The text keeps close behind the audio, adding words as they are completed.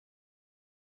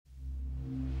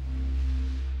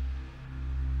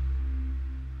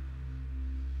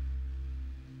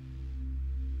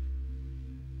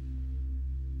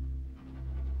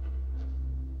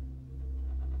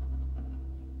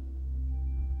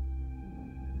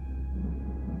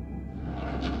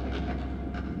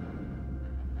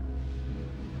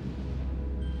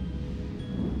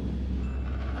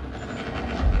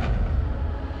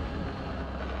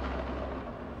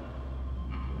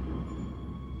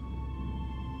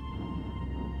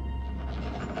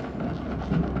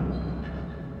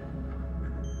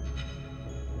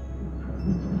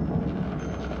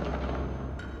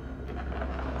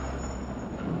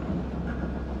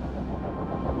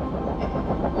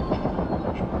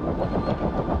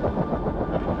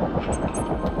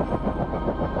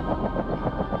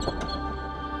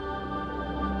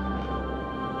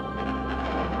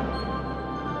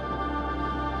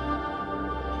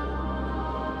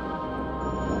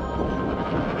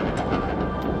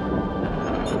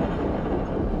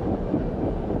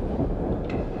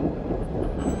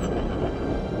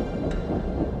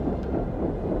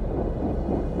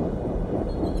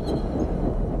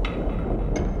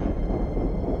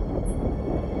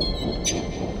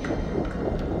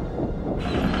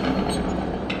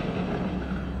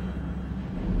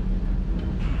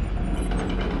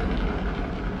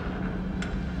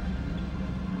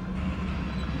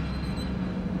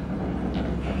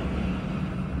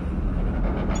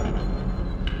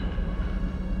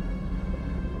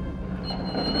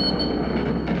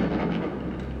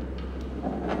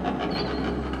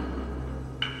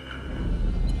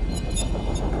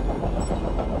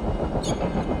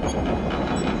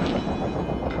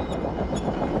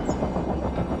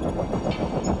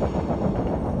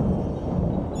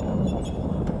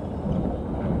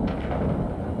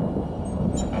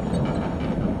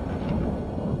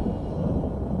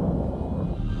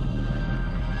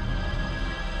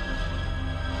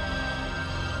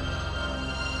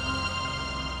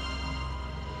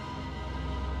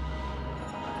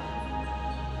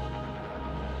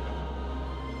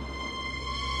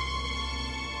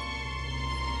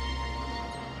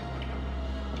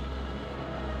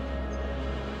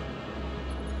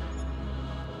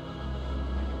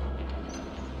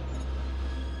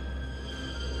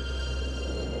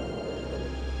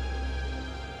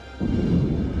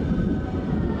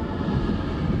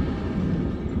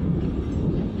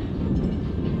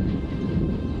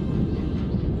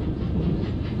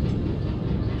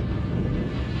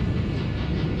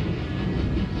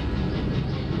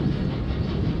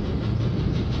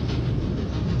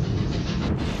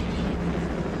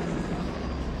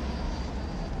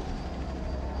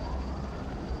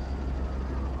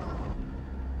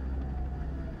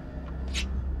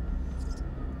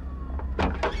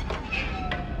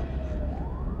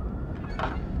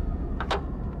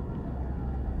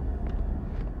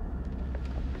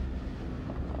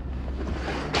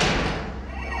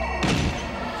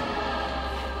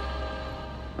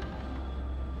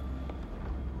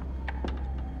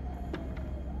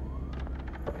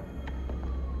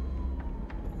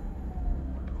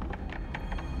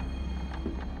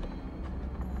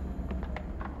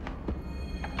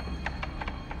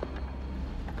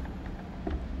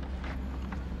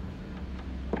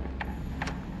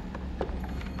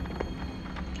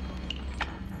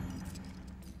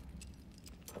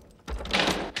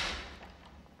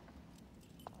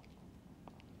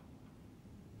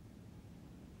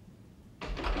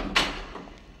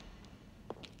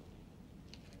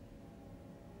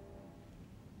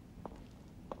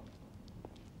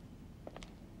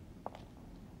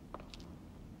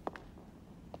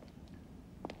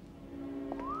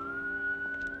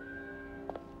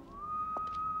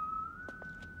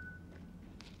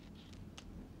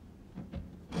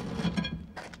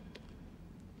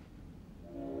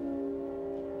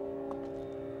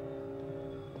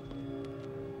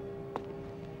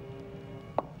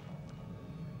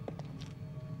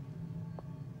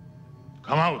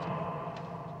Come out.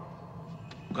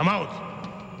 Come out.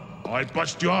 Or I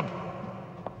bust you up.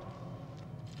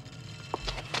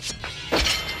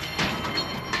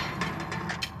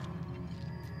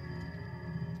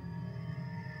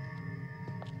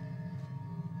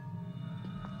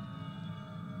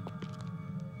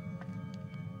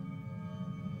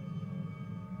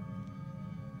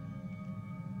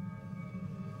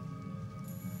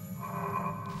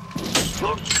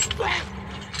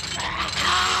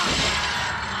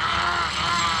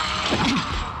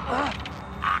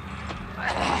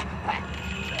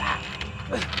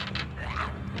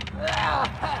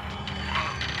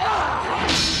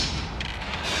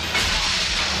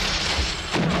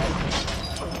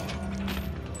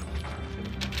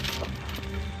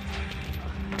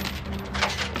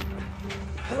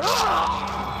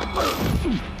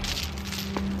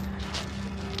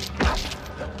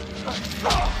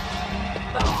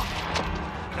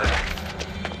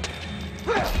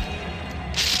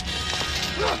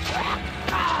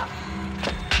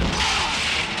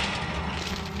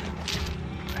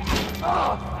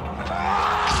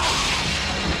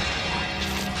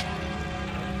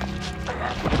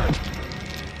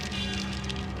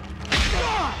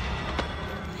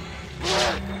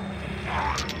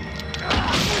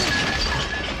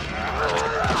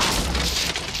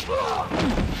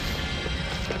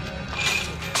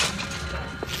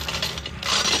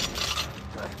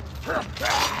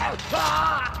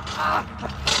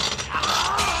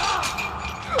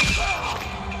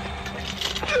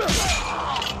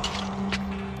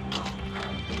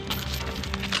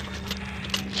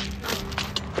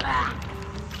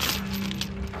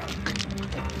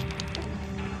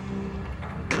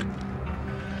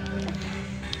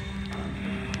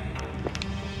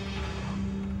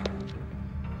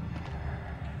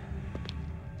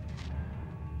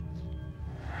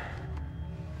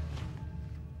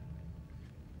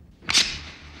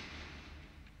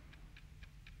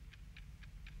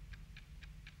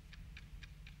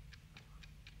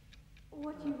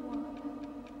 What do you want?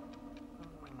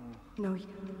 No,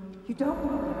 you don't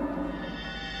want it.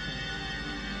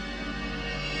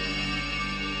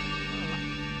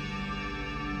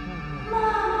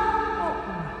 Mom!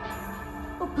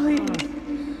 Oh, please.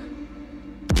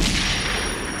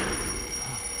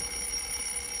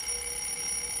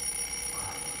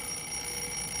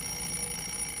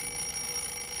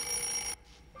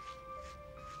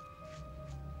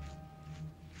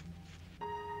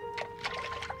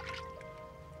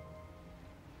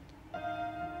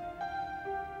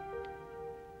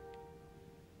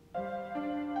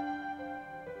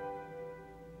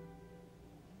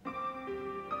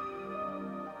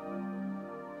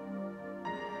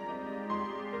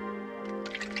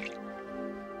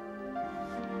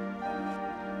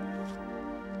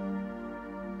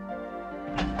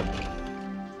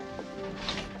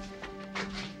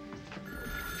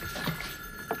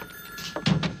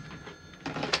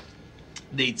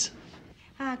 Deeds.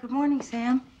 Good morning,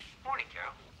 Sam. Morning,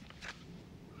 Carol.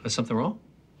 Is something wrong?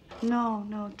 No.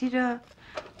 Did you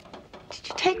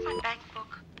take my bank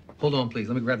book? Hold on, please.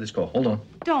 Let me grab this call. Hold on.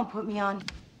 Don't put me on.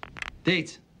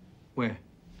 Deeds. Where?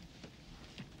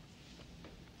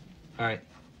 All right.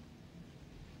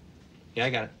 Yeah, I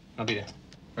got it. I'll be there.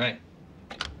 Right.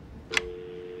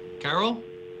 Carol?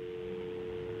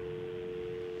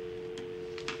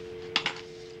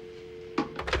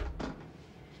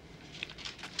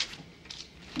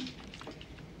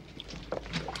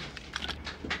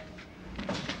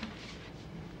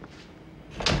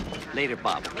 Later,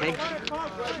 Bob, okay?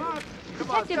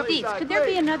 Detective Deeks, could there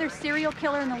be another serial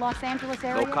killer in the Los Angeles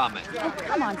area? No comment. Oh,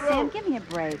 come on, Sam, give me a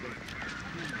break.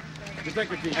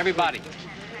 Everybody,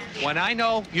 when I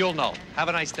know, you'll know. Have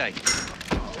a nice day.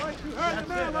 You heard the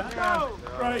man, let's go!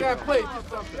 Right. Yeah, please.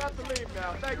 You have to leave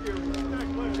now. Thank you.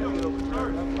 I'm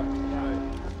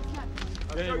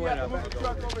sure you have to move the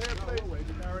truck over here, please.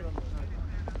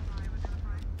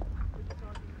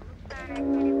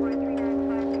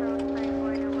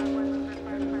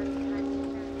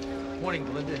 Morning,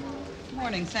 Belinda.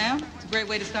 Morning, Sam. It's a great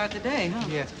way to start the day, huh?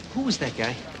 Yeah. Who was that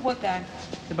guy? What guy?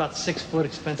 About 6 foot,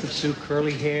 expensive suit,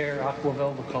 curly hair, aqua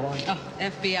velvet cologne. Oh,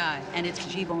 FBI. And it's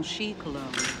Givenchy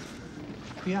cologne.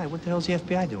 FBI? What the hell's the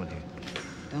FBI doing here?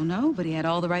 Don't know, but he had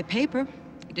all the right paper.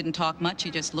 He didn't talk much, he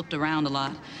just looked around a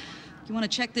lot. You want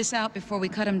to check this out before we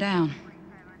cut him down?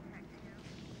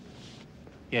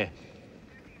 Yeah.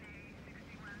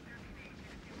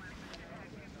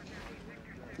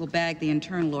 We'll bag the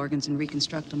internal organs and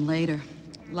reconstruct them later.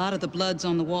 A lot of the blood's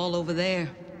on the wall over there.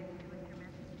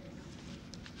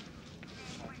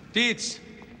 Deeds!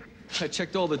 I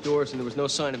checked all the doors and there was no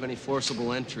sign of any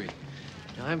forcible entry.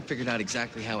 Now, I haven't figured out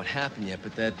exactly how it happened yet,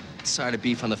 but that side of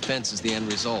beef on the fence is the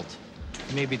end result.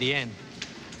 It may be the end.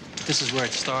 But this is where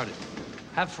it started.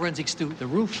 Have forensics do the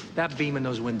roof, that beam in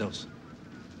those windows.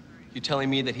 You telling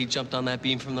me that he jumped on that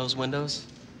beam from those windows?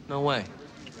 No way.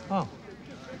 Oh.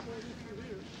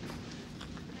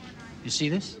 You see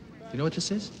this? You know what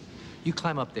this is? You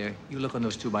climb up there, you look on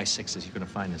those 2x6s, you're gonna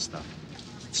find this stuff.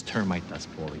 It's termite dust,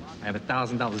 Paulie. I have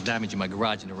 $1,000 damage in my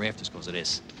garage in the rafters because of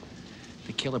this.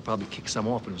 The killer probably kicked some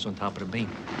off when it was on top of the beam.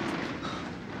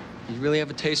 You really have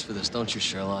a taste for this, don't you,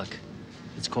 Sherlock?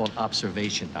 It's called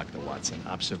observation, Dr. Watson.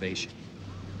 Observation.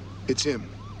 It's him.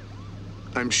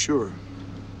 I'm sure.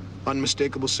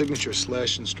 Unmistakable signature,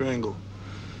 slash and strangle.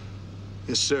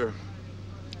 Yes, sir.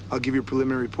 I'll give you a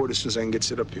preliminary report as soon as I can get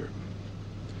set up here.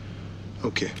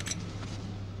 Okay.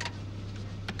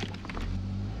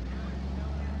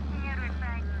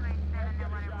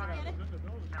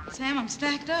 Sam, I'm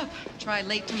stacked up. Try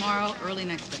late tomorrow, early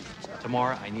next week.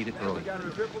 Tomorrow, I need it early.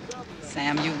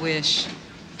 Sam, you wish.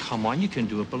 Come on, you can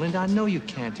do it, Belinda. I know you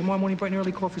can. Tomorrow morning, bright and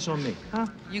early, coffee's on me, huh?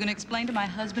 You gonna explain to my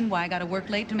husband why I gotta work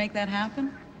late to make that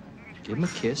happen? Give him a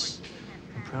kiss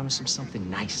and promise him something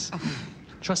nice. Oh.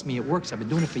 Trust me, it works. I've been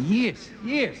doing it for years.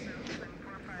 Years.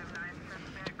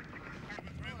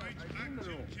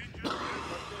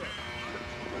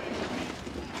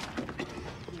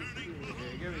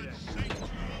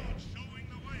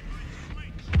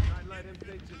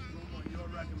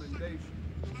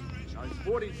 Now, it's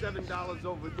 $47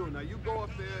 overdue. Now, you go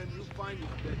up there and you find his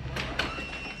dead body.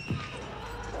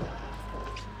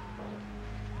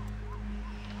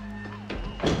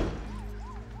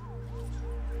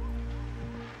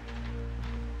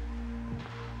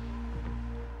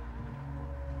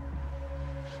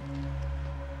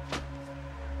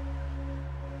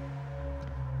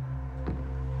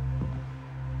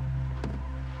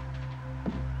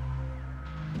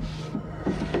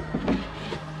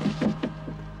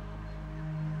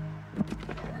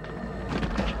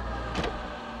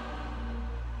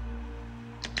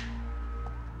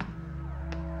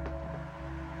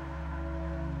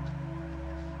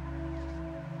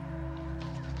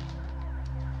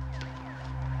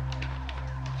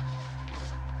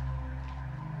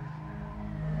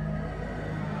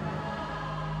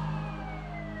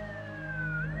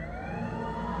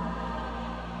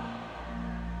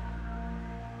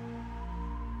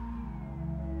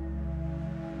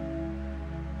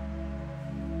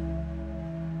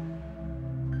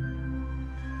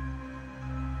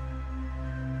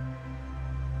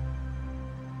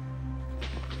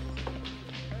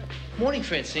 Morning,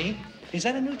 Francine. Is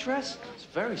that a new dress? It's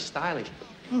very stylish.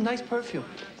 Nice perfume.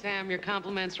 Sam, your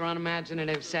compliments are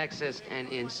unimaginative, sexist, and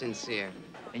insincere.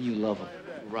 And you love him.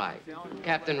 Right.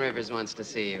 Captain Rivers wants to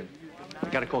see you. I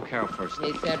gotta call Carol first.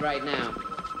 He said right now.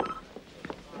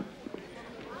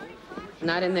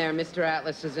 Not in there. Mr.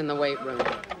 Atlas is in the weight room.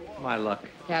 My luck.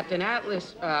 Captain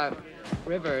Atlas,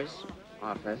 Rivers'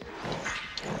 office.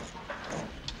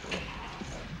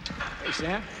 Hey,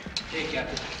 Sam. Hey,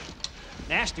 Captain.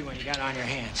 Nasty one you got on your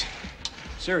hands.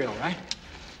 Serial, right?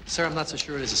 Sir, I'm not so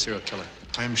sure it is a serial killer.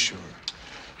 I'm sure.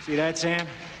 See that, Sam?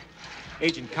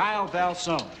 Agent Kyle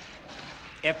Valsone,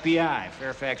 FBI,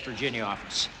 Fairfax, Virginia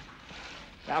office.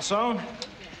 Valsone,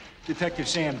 Detective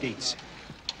Sam Dietz.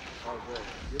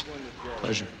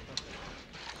 Pleasure.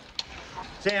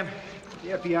 Sam,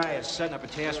 the FBI is setting up a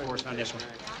task force on this one.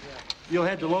 You'll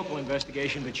head the local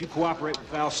investigation, but you cooperate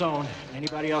with Valsone and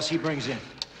anybody else he brings in.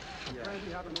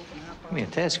 I mean, a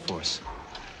task force.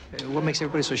 What makes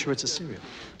everybody so sure it's a serial?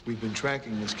 We've been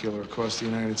tracking this killer across the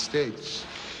United States.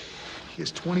 He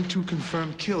has 22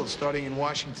 confirmed kills starting in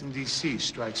Washington, D.C.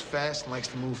 Strikes fast and likes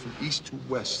to move from east to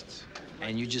west.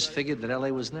 And you just figured that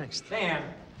L.A. was next? Sam,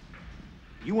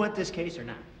 you want this case or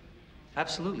not?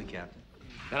 Absolutely, Captain.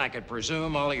 Then I could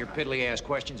presume all of your piddly-ass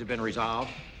questions have been resolved?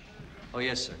 Oh,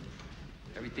 yes, sir.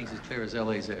 Everything's as clear as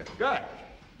L.A.'s air. Good.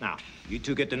 Now, you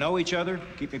two get to know each other.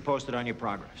 Keep me posted on your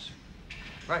progress.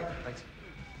 Right, thanks.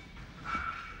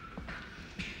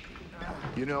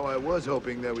 You know, I was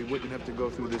hoping that we wouldn't have to go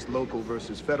through this local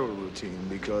versus federal routine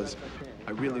because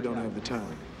I really don't have the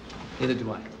time. Neither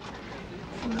do I.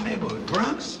 From the neighborhood,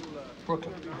 Bronx?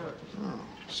 Brooklyn. Oh,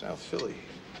 South Philly.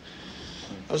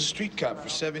 I was a street cop for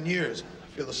 7 years.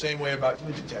 I feel the same way about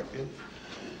you, detective.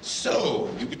 So,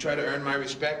 you could try to earn my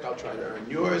respect, I'll try to earn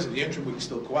yours. In the interim, we can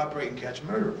still cooperate and catch a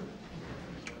murderer.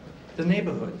 The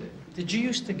neighborhood. Did you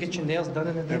used to get your nails done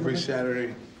in the neighborhood? Every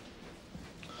Saturday.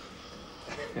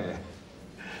 Yeah.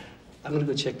 I'm gonna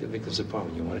go check the victim's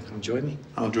apartment. You wanna come join me?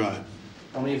 I'll drive.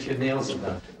 Only if your nails are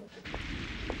done.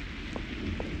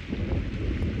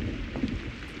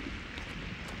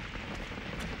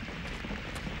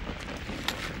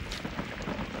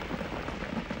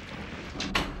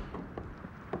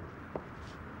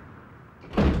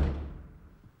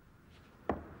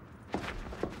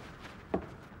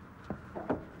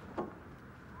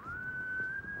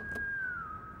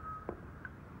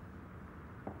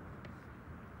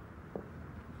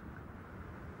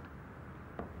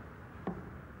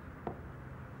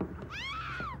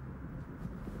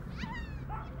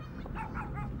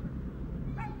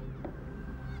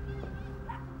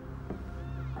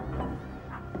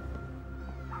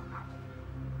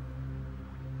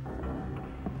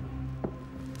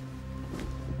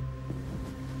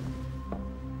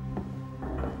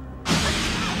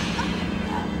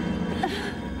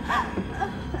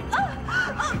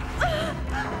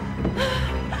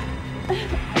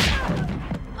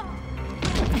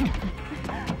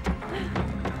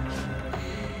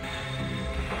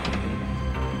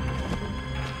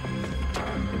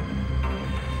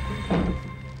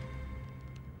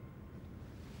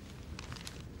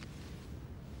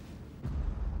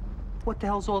 What the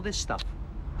hell's all this stuff?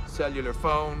 Cellular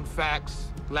phone, fax,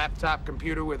 laptop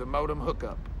computer with a modem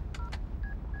hookup.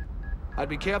 I'd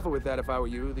be careful with that if I were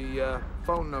you. The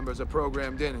phone numbers are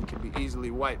programmed in and can be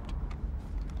easily wiped.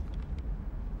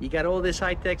 You got all this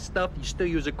high-tech stuff, you still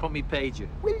use a crummy pager.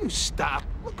 Will you stop?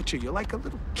 Look at you, you're like a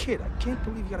little kid. I can't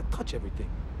believe you gotta touch everything.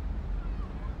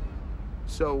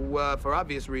 So, for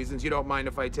obvious reasons, you don't mind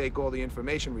if I take all the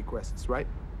information requests, right?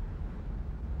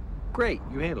 Great,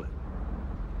 you handle it.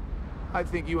 I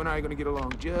think you and I are gonna get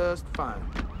along just fine.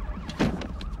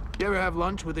 You ever have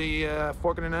lunch with a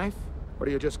fork and a knife? Or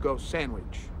do you just go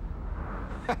sandwich?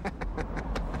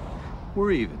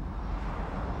 We're even.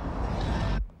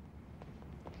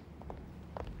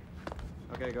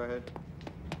 Okay, go ahead.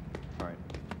 All right.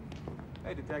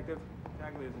 Hey, detective.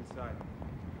 Taglia's inside.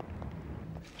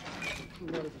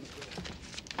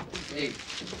 Hey.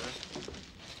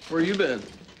 Where you been?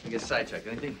 I get sidetracked.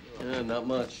 Anything? Yeah, not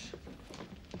much.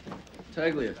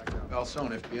 Taglia.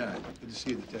 Falsone, FBI. Good to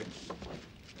see you, detective.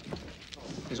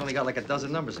 He's only got like a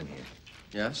dozen numbers in here.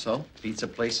 Yeah, so? Pizza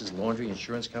places, laundry,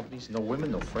 insurance companies. No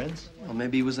women, no friends. Well,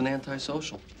 maybe he was an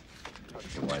antisocial.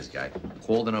 You're a wise guy.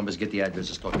 Call the numbers, get the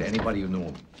addresses, talk to anybody who knew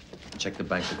him. Check the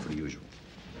bank book for the usual.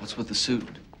 What's with the suit?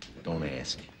 Don't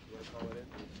ask.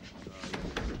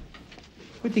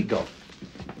 Where'd he go?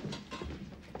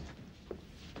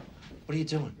 What are you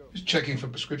doing? Just checking for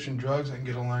prescription drugs. I can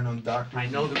get a line on doctor. I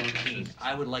know the routine.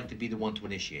 I would like to be the one to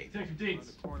initiate. Detective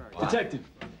Deeds. Detective.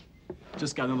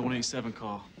 Just got another 187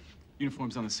 call.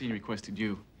 Uniform's on the scene, requested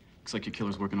you. Looks like your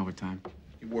killer's working overtime.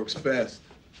 He works fast.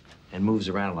 And moves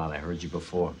around a lot. I heard you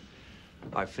before.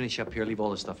 All right, finish up here. Leave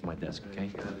all this stuff on my desk, okay?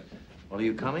 Well, are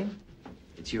you coming?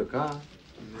 It's your car.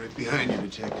 I'm right behind you,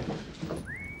 detective.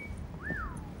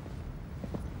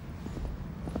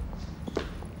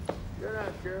 Good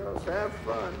night, girls. Have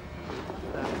fun.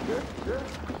 Good.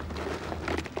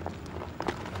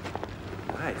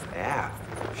 Nice ass.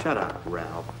 Shut up,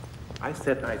 Ralph. I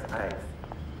said nice ass.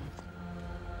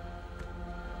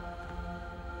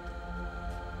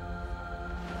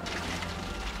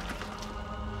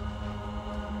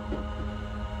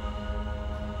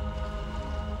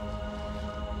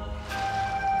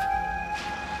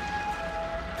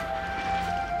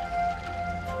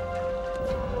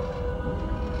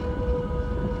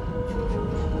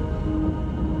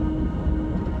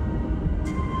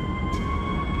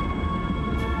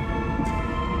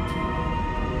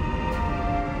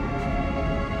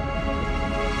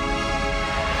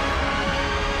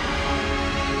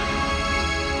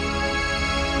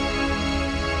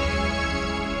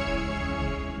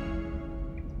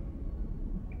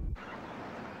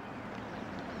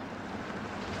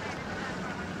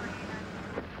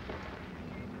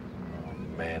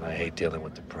 Man, I hate dealing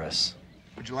with the press.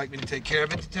 Would you like me to take care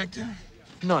of it, detective?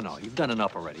 No, you've done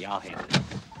enough already. I'll handle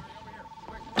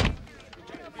it.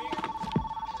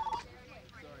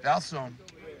 Falsone.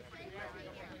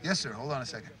 Yes, sir. Hold on a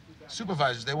second.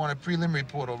 Supervisors, they want a prelim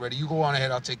report already. You go on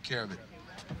ahead. I'll take care of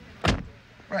it.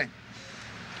 Right.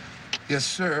 Yes,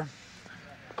 sir.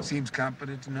 Seems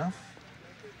competent enough.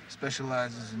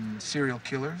 Specializes in serial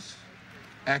killers.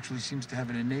 Actually seems to have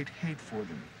an innate hate for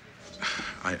them.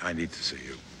 I need to see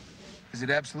you. Is it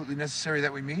absolutely necessary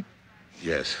that we meet?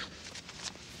 Yes.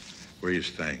 Where are you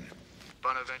staying?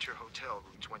 Bonaventure Hotel,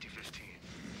 room 2015.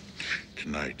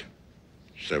 Tonight,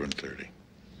 7:30.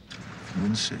 If you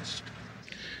insist.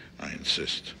 I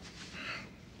insist.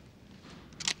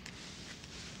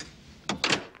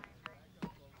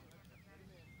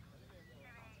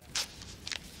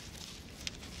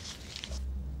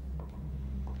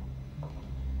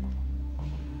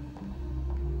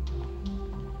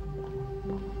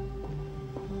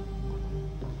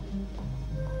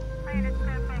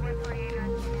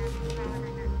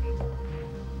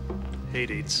 Hey,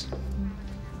 Deeds.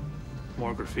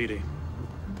 More graffiti.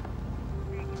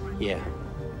 Yeah.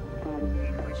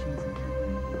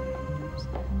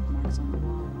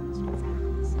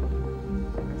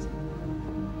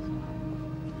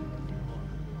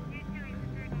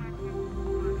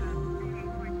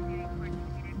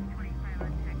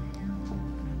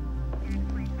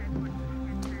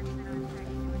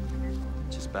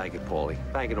 Just bag it, Paulie.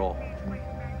 Bag it all.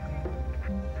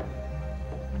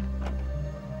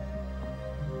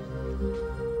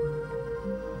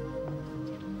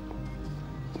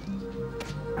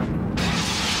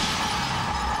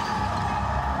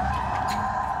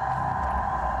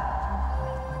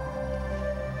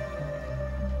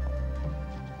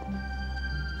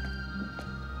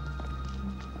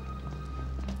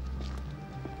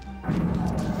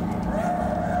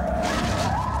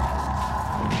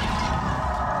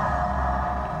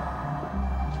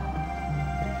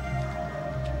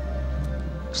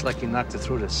 Looks like he knocked her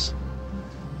through this.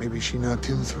 Maybe she knocked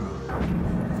him through.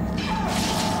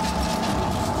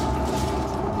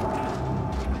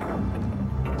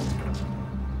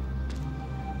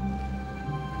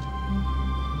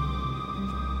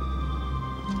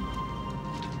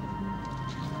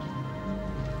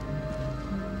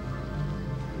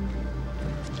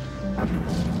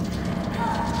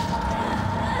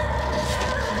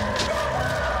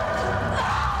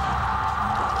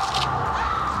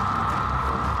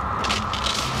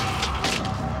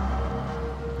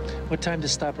 What time to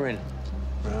stop her in?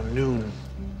 Around noon.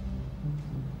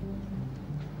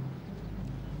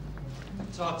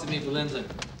 Talk to me, Belinda.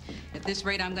 At this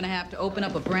rate, I'm gonna have to open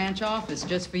up a branch office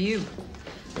just for you.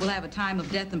 We'll have a time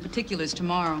of death and particulars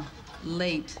tomorrow.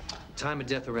 Late. Time of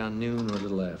death around noon or a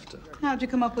little after. How'd you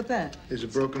come up with that? There's a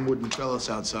broken wooden trellis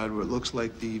outside where it looks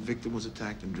like the victim was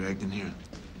attacked and dragged in here.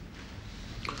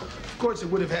 Of course, it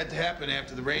would have had to happen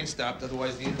after the rain stopped,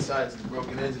 otherwise the insides of the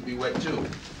broken ends would be wet too.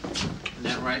 Isn't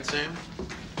that right, Sam?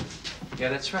 Yeah,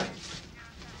 that's right.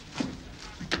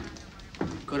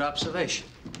 Good observation.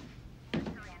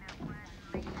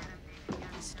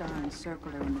 Star and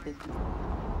circle are in the victim.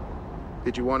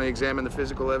 Did you want to examine the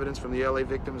physical evidence from the LA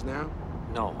victims now?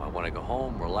 No, I want to go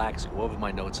home, relax, go over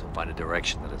my notes, and find a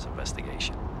direction to this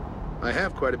investigation. I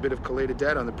have quite a bit of collated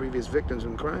data on the previous victims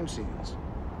and crime scenes.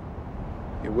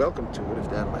 You're welcome to it if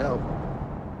that'll help.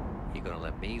 You gonna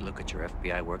let me look at your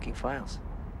FBI working files?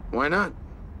 Why not?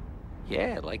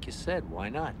 Yeah, like you said, why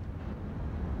not?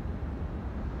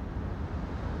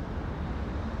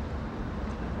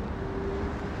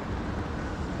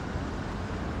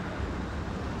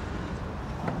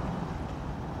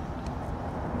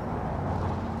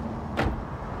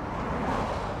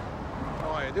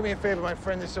 Do me a favor, my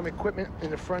friend. There's some equipment in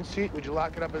the front seat. Would you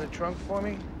lock it up in the trunk for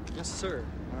me? Yes, sir.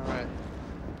 All right.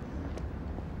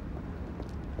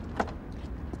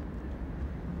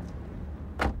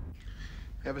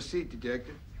 Have a seat,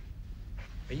 Detective.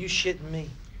 Are you shitting me?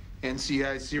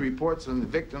 NCIC reports on the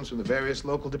victims from the various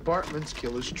local departments,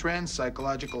 killers' trends,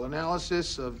 psychological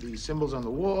analysis of the symbols on the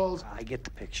walls. I get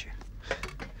the picture.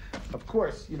 Of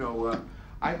course, you know,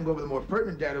 I can go over the more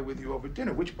pertinent data with you over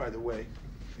dinner, which, by the way,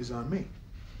 is on me.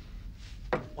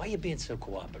 Why are you being so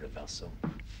cooperative, Elso?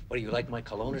 What, do you like my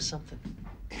cologne or something?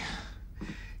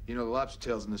 You know, the lobster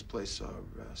tails in this place are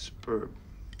superb.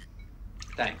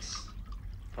 Thanks.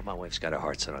 But my wife's got her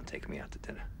heart set on taking me out to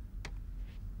dinner.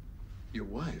 Your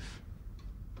wife?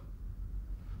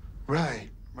 Right.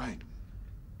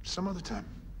 Some other time.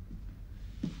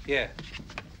 Yeah.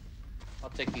 I'll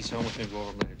take these home with me and go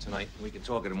over them later tonight. We can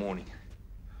talk in the morning.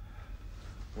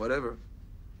 Whatever.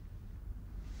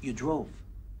 You drove.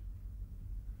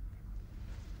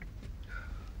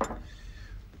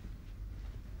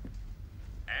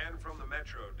 And from the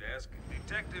Metro desk,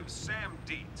 Detective Sam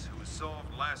Dietz, who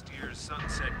solved last year's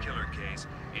Sunset Killer case,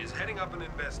 is heading up an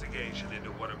investigation into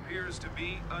what appears to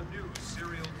be a new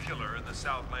serial killer in the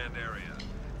Southland area.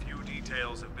 Few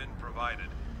details have been provided,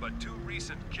 but two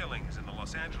recent killings in the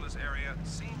Los Angeles area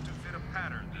seem to fit a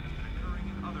pattern that has been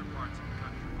occurring in other parts of the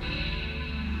country.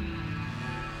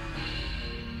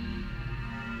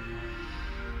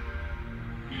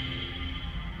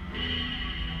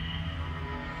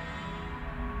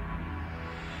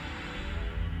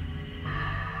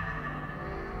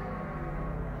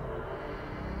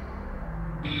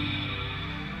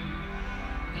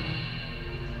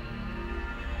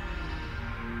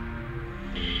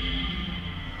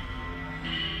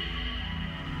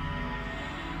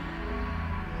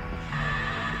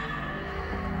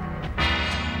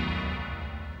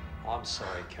 I'm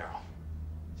sorry, Carol.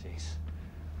 Jeez.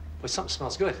 Boy, something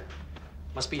smells good.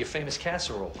 Must be your famous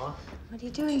casserole, huh? What are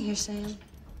you doing here, Sam?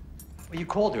 Well, you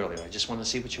called earlier. I just wanted to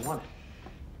see what you wanted.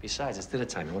 Besides, it's dinner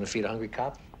time. You want to feed a hungry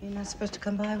cop? You're not supposed to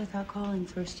come by without calling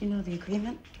first. You know the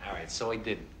agreement? All right, so I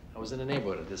didn't. I was in the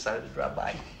neighborhood and decided to drop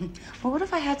by. Well, what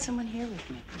if I had someone here with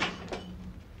me?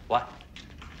 What?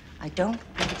 I don't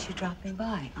want you dropping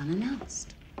by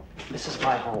unannounced. This is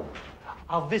my home.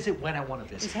 I'll visit when I want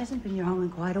to This visit. hasn't been your home in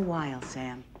quite a while,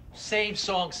 Sam. Same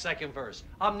song, second verse.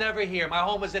 I'm never here. My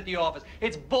home is at the office.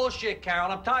 It's bullshit,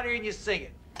 Carol. I'm tired of hearing you sing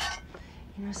it.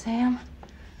 You know, Sam,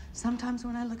 sometimes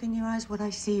when I look in your eyes, what I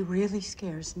see really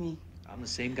scares me. I'm the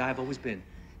same guy I've always been.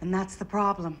 And that's the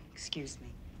problem. Excuse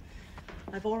me.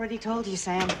 I've already told you,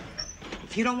 Sam.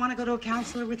 If you don't want to go to a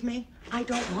counselor with me, I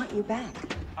don't want you back.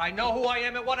 I know who I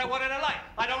am and what I want in life.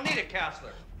 I don't need a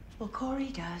counselor. Well, Corey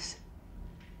does.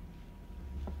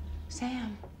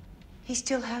 Sam, he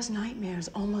still has nightmares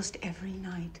almost every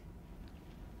night.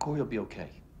 Corey will be okay.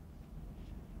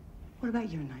 What about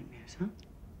your nightmares, huh?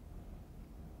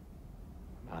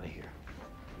 I'm out of here.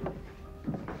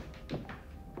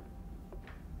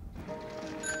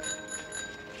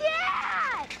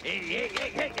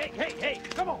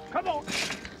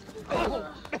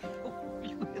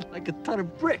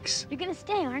 6. You're gonna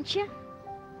stay, aren't you?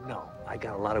 No, I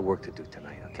got a lot of work to do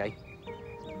tonight, okay?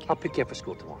 I'll pick you up for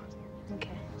school tomorrow.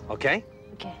 Okay. Okay?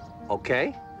 Okay.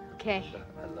 Okay? Okay.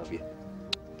 I love you.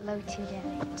 Love you too,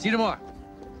 Daddy. See you tomorrow.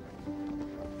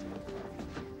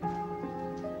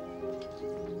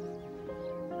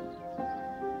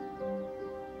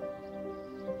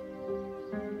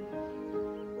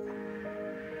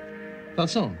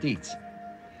 Falson, Dietz.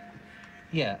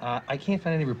 Yeah, I can't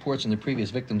find any reports on the previous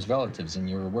victim's relatives in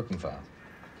your working file.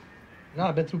 No,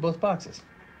 I've been through both boxes.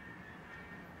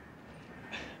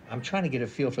 I'm trying to get a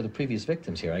feel for the previous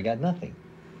victims here. I got nothing.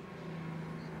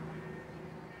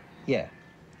 Yeah,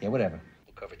 whatever.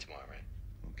 We'll cover it tomorrow, right?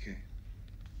 Okay.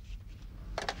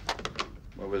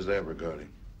 What was that regarding?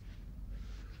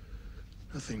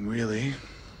 Nothing really.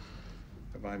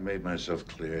 Have I made myself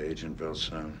clear, Agent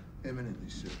Velson? Eminently,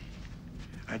 sir.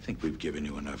 I think we've given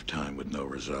you enough time with no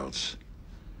results.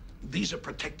 These are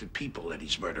protected people that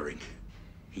he's murdering.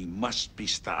 He must be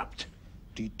stopped.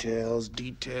 Details,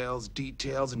 details,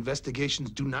 details.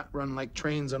 Investigations do not run like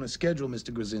trains on a schedule,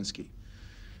 Mr. Grzinski.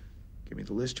 Give me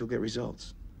the list, you'll get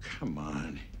results. Come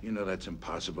on. You know that's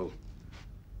impossible.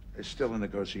 They're still in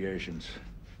negotiations.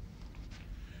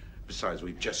 Besides,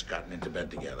 we've just gotten into bed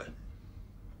together.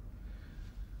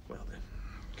 Well, then,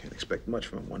 can't expect much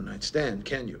from a one-night stand,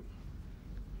 can you?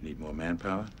 Need more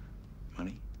manpower?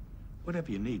 Money?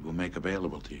 Whatever you need, we'll make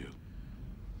available to you.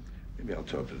 Maybe I'll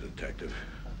talk to the detective.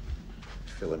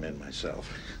 Fill him in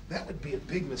myself. That would be a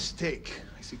big mistake.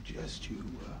 I suggest you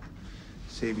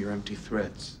save your empty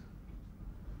threats.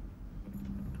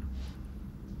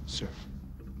 Sir.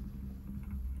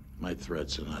 My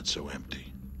threats are not so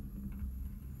empty.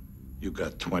 You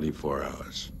got 24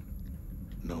 hours.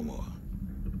 No more.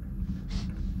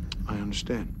 I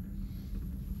understand.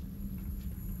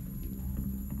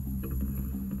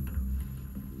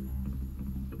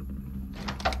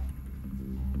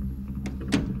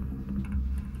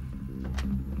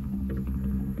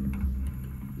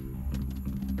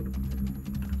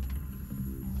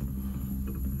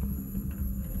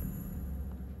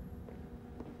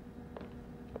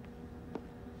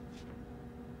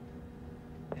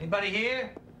 Anybody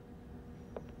here?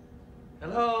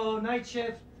 Hello, night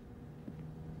shift.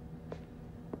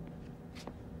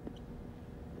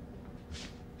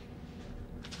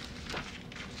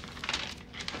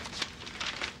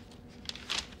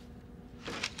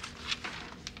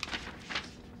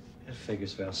 That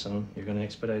figures, Falson. You're gonna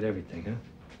expedite everything,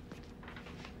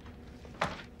 huh?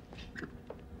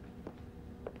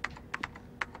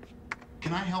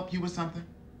 Can I help you with something?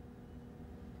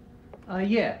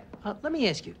 Yeah. Let me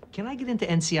ask you, can I get into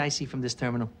NCIC from this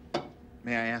terminal?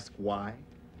 May I ask why?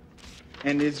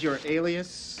 And is your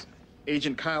alias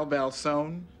Agent Kyle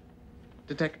Valsone,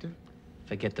 detective?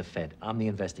 Forget the Fed. I'm the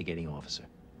investigating officer.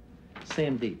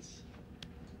 Sam Dietz.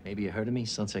 Maybe you heard of me?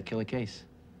 Sunset Killer case.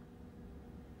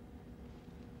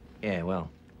 Yeah,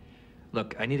 well,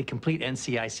 look, I need a complete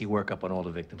NCIC workup on all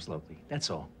the victims locally.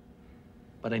 That's all.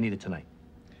 But I need it tonight.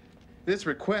 This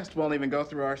request won't even go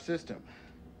through our system.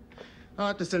 I'll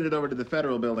have to send it over to the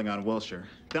federal building on Wilshire.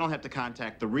 Then I'll have to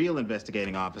contact the real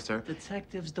investigating officer.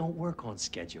 Detectives don't work on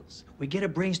schedules. We get a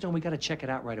brainstorm, we gotta check it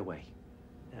out right away.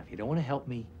 Now, if you don't want to help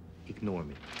me, ignore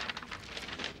me.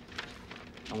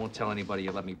 I won't tell anybody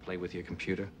you let me play with your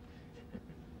computer.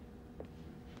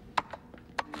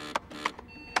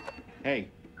 Hey.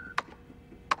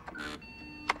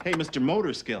 Hey, Mr.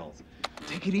 Motor Skills.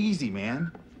 Take it easy,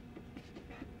 man.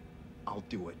 I'll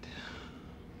do it.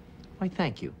 Why,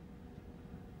 thank you,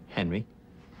 Henry.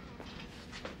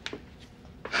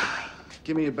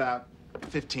 Give me about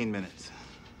 15 minutes.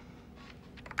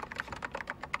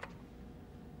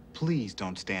 Please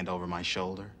don't stand over my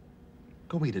shoulder.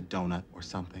 Go eat a donut or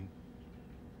something.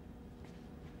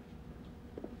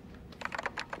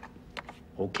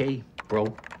 Okay,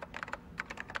 bro.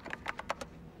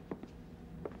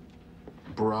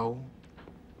 Bro?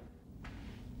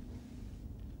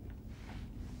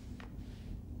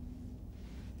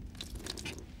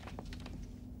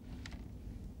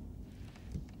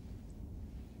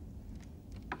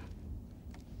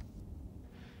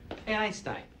 Hey,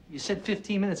 Einstein, you said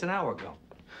 15 minutes an hour ago.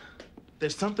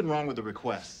 There's something wrong with the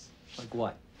request. Like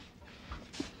what?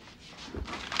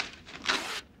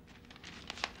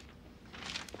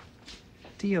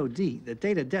 DOD, the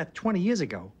date of death 20 years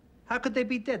ago. How could they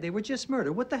be dead? They were just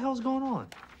murdered. What the hell's going on?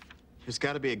 There's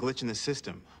got to be a glitch in the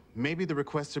system. Maybe the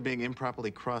requests are being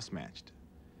improperly cross-matched.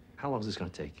 How long is this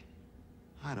going to take?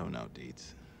 I don't know,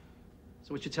 Dietz.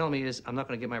 So what you're telling me is I'm not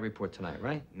going to get my report tonight,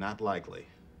 right? Not likely.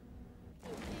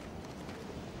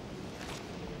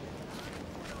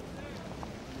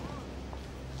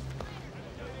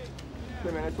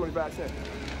 Okay, man, that's 25 cents.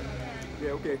 Yeah,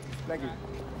 okay. Thank you.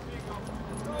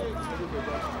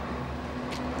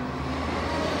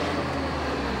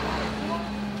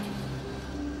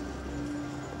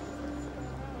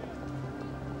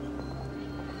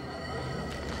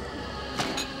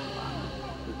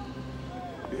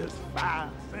 It's 5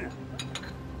 cents.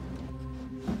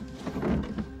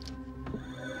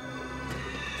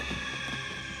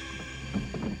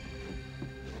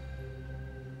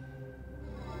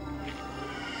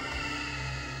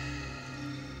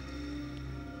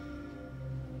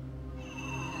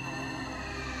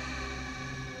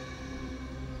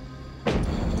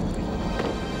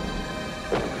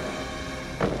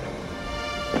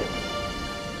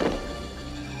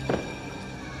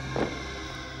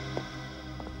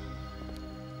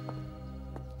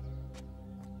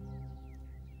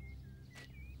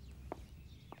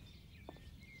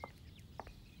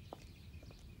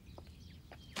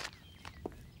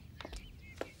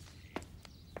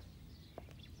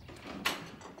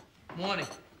 Morning.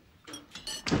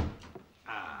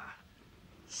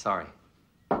 Sorry.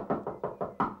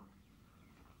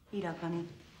 Eat up, honey.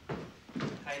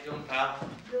 How you doing, pal?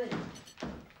 Good.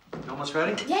 You almost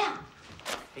ready? Yeah.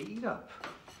 Hey, eat up.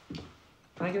 Can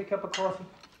I get a cup of coffee?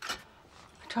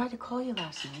 I tried to call you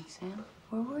last night, Sam.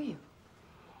 Where were you?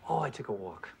 Oh, I took a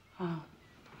walk. Oh,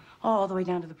 all the way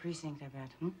down to the precinct, I bet.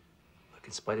 Look,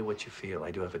 in spite of what you feel, I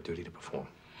do have a duty to perform.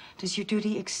 Does your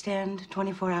duty extend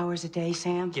 24 hours a day,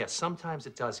 Sam? Yes, sometimes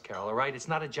it does, Carol, all right? It's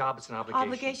not a job, it's an obligation.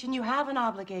 Obligation? You have an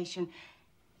obligation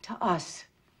to us.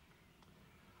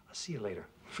 I'll see you later.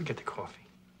 Forget the coffee.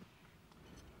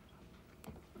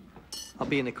 I'll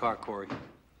be in the car, Corey.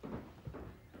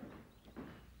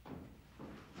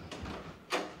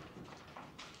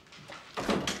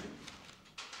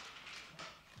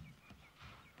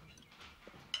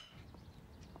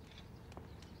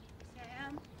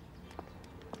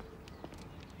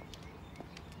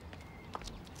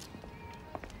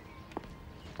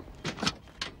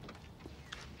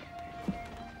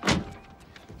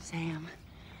 Sam,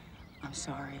 I'm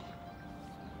sorry.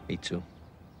 Me too.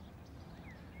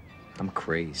 I'm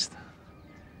crazed.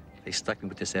 They stuck me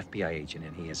with this FBI agent,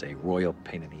 and he is a royal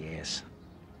pain in the ass.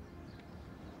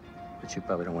 But you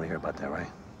probably don't want to hear about that,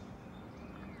 right?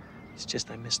 It's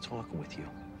just I miss talking with you.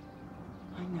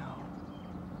 I know.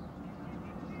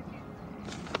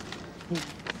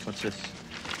 What's this?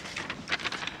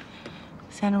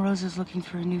 Santa Rosa's looking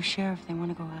for a new sheriff. They want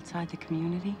to go outside the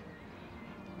community.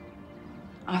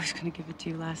 I was going to give it to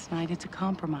you last night. It's a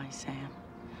compromise, Sam.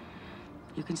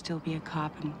 You can still be a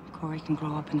cop, and Corey can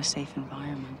grow up in a safe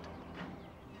environment.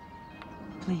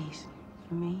 Please,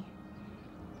 for me,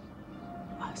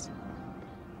 us.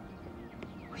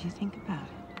 Will you think about it?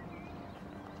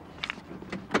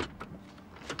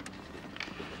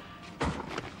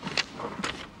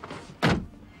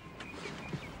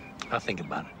 I'll think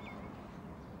about it.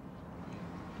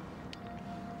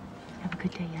 Have a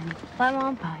good day, Annie. Bye,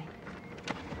 Mom. Bye.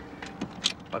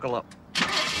 Buckle up.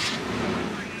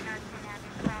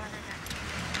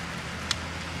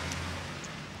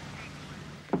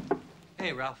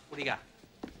 Hey, Ralph, what do you got?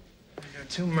 I got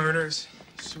 2 murders,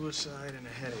 suicide, and a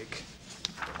headache.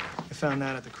 I found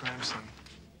that at the crime scene.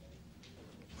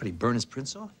 What, he burned his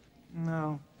prints off?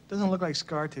 No, doesn't look like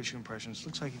scar tissue impressions.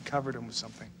 Looks like he covered him with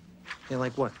something. Yeah,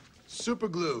 like what? Super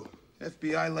glue.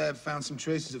 FBI lab found some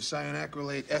traces of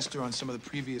cyanacrylate ester on some of the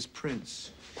previous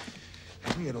prints.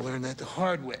 We had to learn that the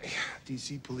hard way.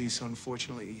 DC police,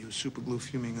 unfortunately, use super glue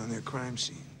fuming on their crime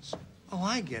scenes. Oh,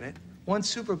 I get it. One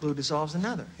super glue dissolves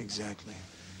another. Exactly.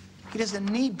 He doesn't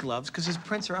need gloves because his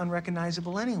prints are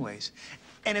unrecognizable anyways.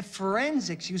 And if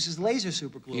forensics uses laser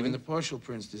super glue... Even the partial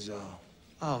prints dissolve.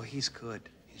 Oh, he's good.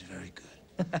 He's very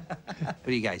good. What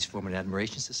are you guys, forming an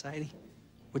admiration society?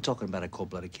 We're talking about a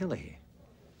cold-blooded killer here.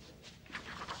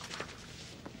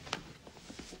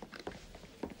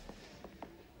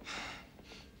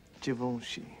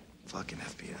 Givenchy. Fucking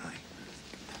FBI.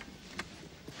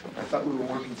 I thought we were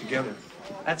working together.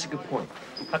 That's a good point.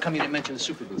 How come you didn't mention the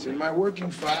super glue? It's in my working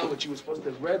file, which you were supposed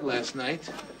to have read last night.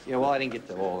 Yeah, well, I didn't get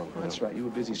to all of them. That's right. You were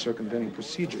busy circumventing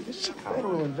procedure. This is a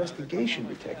federal investigation,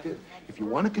 Detective. If you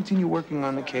want to continue working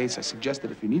on the case, I suggest that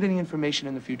if you need any information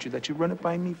in the future, that you run it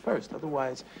by me first.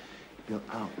 Otherwise, you're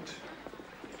out.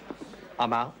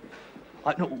 I'm out?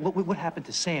 No, what happened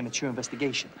to Sam at your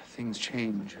investigation? Things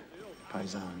change,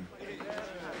 Paisan.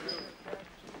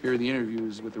 Here are the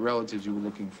interviews with the relatives you were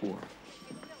looking for.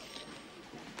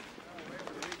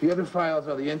 The other files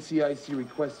are the NCIC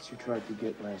requests you tried to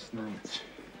get last night.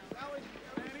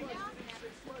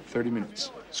 30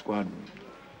 minutes, squad room.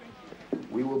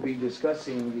 We will be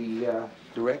discussing the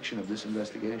direction of this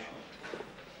investigation.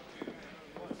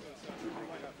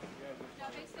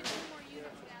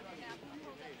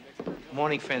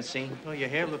 Morning, Francine. Oh, your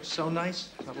hair looks so nice.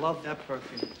 I love that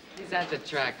perfume. He's at the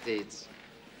track dates.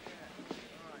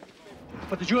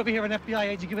 But did you ever hear an FBI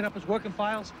agent giving up his working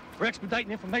files or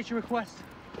expediting information requests?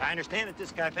 I understand that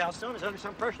this guy, Falstone, is under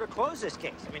some pressure to close this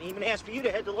case. I mean, he even asked for you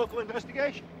to head the local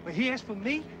investigation. But he asked for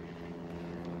me?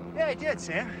 Yeah, he did,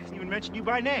 Sam. He even mentioned you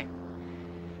by name.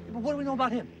 Yeah, but what do we know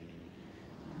about him?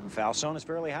 Falstone is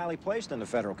fairly highly placed in the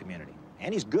federal community.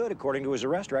 And he's good, according to his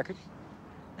arrest record.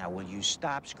 Now, will you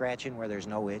stop scratching where there's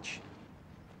no itch?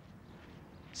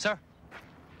 Sir?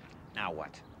 Now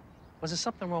what? Was there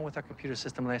something wrong with our computer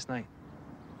system last night?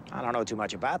 I don't know too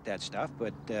much about that stuff,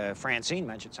 but Francine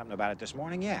mentioned something about it this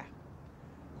morning, yeah.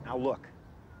 Now, look,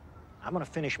 I'm gonna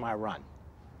finish my run.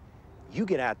 You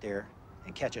get out there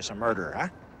and catch us a murderer, huh?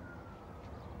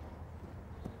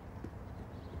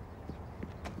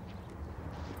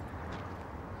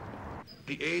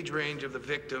 The age range of the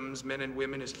victims, men and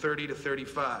women, is 30 to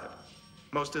 35.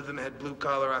 Most of them had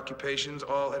blue-collar occupations,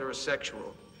 all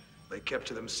heterosexual. They kept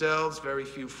to themselves, very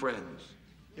few friends.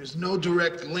 There's no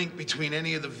direct link between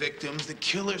any of the victims. The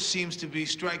killer seems to be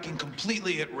striking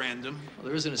completely at random. Well,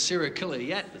 there isn't a serial killer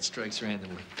yet that strikes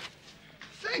randomly.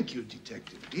 Thank you,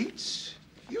 Detective Dietz.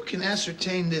 You can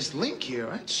ascertain this link here.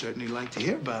 I'd certainly like to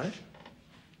hear about it.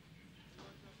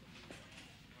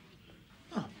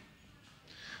 Huh.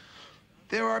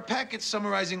 There are packets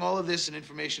summarizing all of this and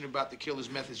information about the killer's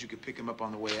methods. You could pick him up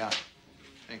on the way out.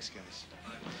 Thanks, guys.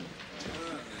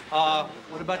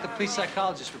 What about the police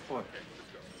psychologist report?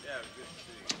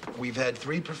 We've had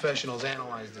 3 professionals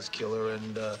analyze this killer,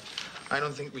 and I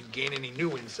don't think we'd gain any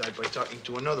new insight by talking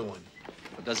to another one.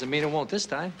 Well, doesn't mean it won't this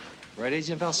time. Right,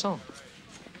 Agent Valson?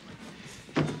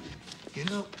 You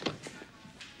know,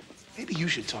 maybe you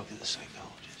should talk to the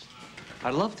psychologist.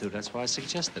 I'd love to. That's why I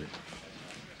suggested it.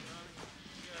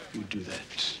 You do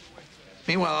that.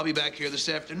 Meanwhile, I'll be back here this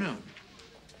afternoon.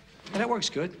 Yeah, that works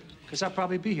good, because I'll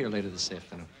probably be here later this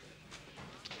afternoon.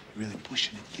 Really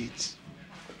pushing it, Dietz.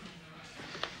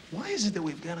 Why is it that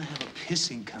we've got to have a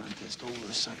pissing contest over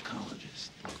a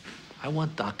psychologist? I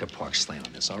want Dr. Park Slane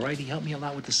on this, all right? He helped me a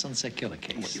lot with the Sunset Killer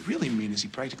case. What you really mean is he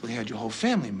practically had your whole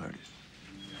family murdered.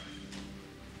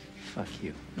 Fuck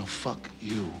you. No, fuck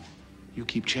you. You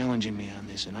keep challenging me on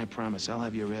this, and I promise I'll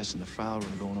have your ass in the file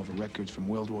room going over records from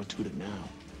World War II to now.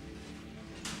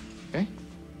 Okay?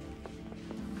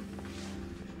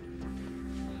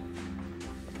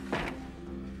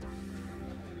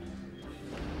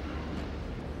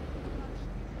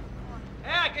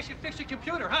 Hey, I guess you fixed your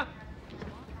computer, huh?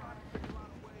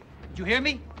 Did you hear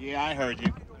me? Yeah, I heard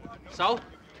you. So?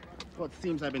 Well, it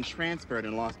seems I've been transferred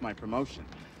and lost my promotion.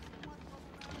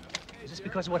 Is this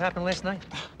because of what happened last night?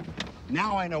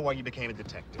 Now I know why you became a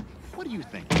detective. What do you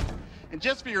think? And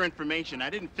just for your information, I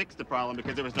didn't fix the problem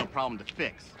because there was no problem to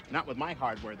fix. Not with my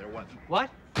hardware, there wasn't. What?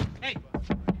 Hey!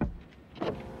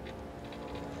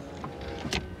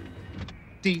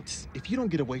 Dietz, if you don't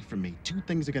get away from me, 2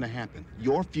 things are gonna happen.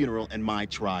 Your funeral and my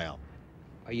trial.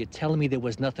 Are you telling me there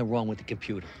was nothing wrong with the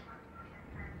computer?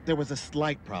 There was a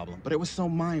slight problem, but it was so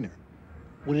minor.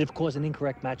 Would it have caused an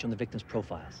incorrect match on the victim's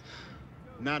profiles?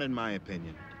 Not in my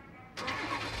opinion.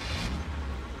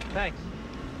 Thanks.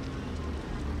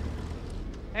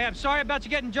 Hey, I'm sorry about you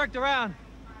getting jerked around.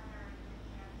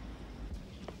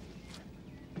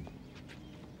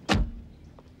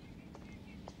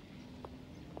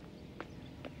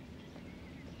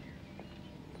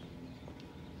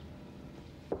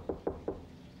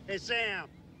 Hey, Sam.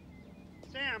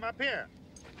 Sam, up here.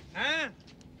 Huh?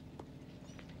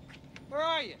 Where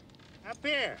are you? Up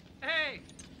here. Hey!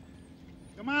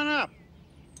 Come on up.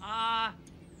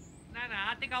 No,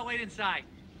 I think I'll wait inside.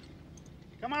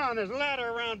 Come on, there's a ladder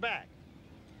around back.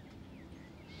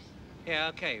 Yeah,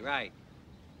 okay, right.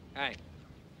 All right.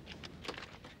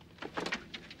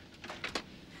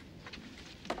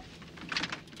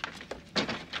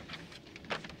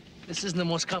 This isn't the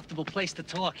most comfortable place to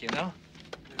talk, you know?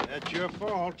 That's your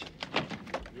fault.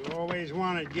 You always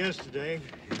wanted yesterday,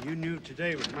 and you knew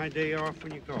today was my day off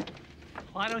when you called.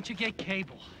 Why don't you get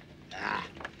cable?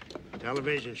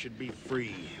 Television should be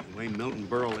free, the way Milton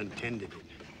Berle intended it.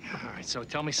 All right, so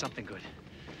tell me something good.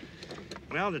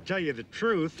 Well, to tell you the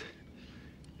truth,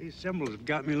 these symbols have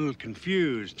got me a little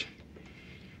confused.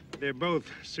 They're both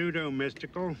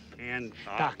pseudo-mystical and...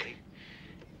 Doc,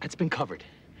 that's been covered.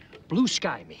 Blue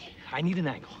sky me. I need an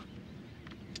angle.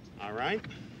 All right.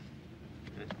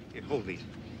 Here, hold these.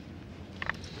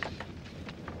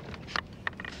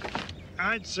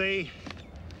 I'd say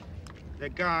the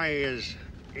guy is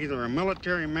either a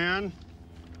military man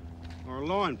or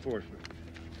law enforcement.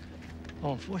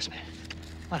 Law enforcement?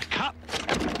 Not a cop?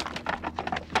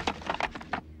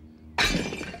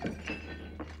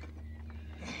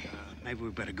 Maybe we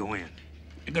better go in.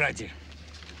 Good idea.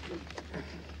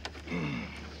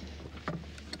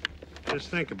 Just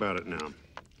think about it now.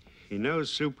 He knows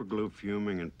superglue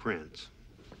fuming and prints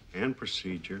and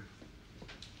procedure.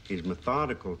 He's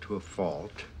methodical to a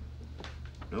fault.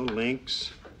 No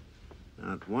links.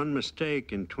 Not one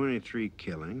mistake in 23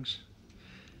 killings.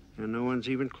 And no one's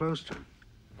even close to him.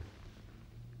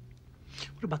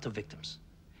 What about the victims?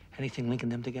 Anything linking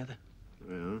them together?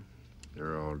 Well,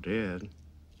 they're all dead.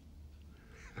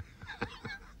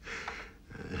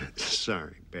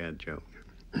 Sorry, bad joke.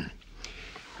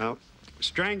 Well,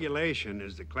 strangulation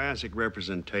is the classic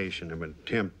representation of an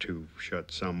attempt to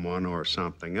shut someone or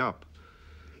something up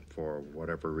for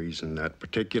whatever reason that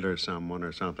particular someone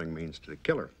or something means to the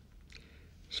killer.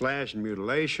 Slash and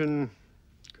mutilation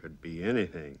could be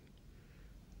anything.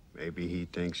 Maybe he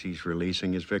thinks he's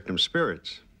releasing his victim's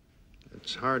spirits.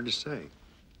 It's hard to say.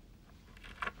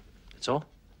 That's all?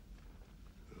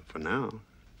 For now.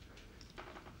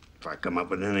 If I come up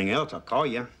with anything else, I'll call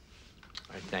you. All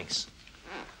right, thanks.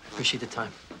 I appreciate the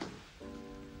time.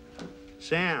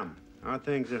 Sam, how are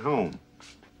things at home?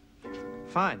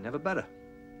 Fine, never better.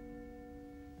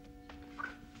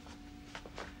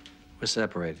 We're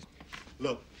separated.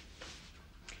 Look,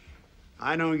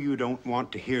 I know you don't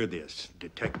want to hear this,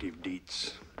 Detective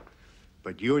Dietz,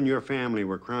 but you and your family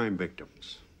were crime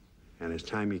victims, and it's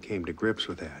time you came to grips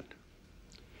with that.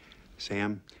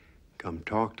 Sam, come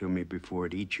talk to me before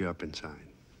it eats you up inside.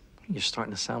 You're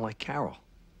starting to sound like Carol.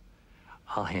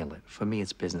 I'll handle it. For me,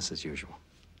 it's business as usual.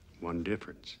 One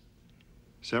difference.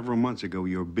 Several months ago,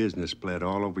 your business bled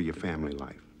all over your family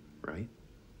life, right?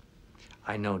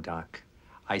 I know, Doc.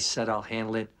 I said I'll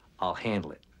handle it. I'll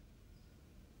handle it.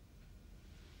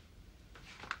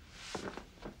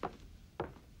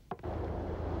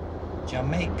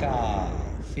 Jamaica.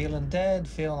 Feeling dead,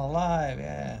 feeling alive,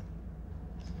 yeah.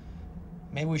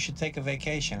 Maybe we should take a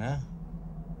vacation, huh?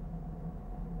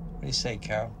 What do you say,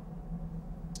 Carol?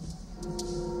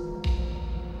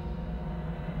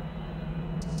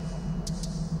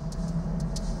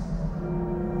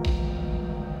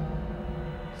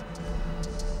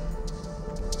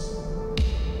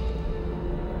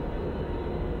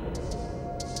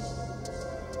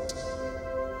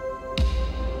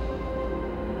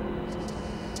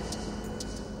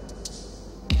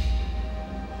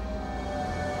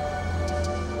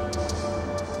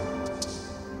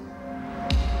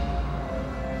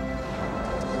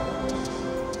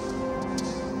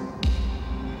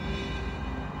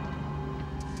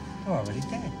 They're already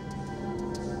dead.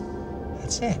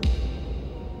 That's it.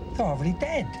 They're already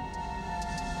dead.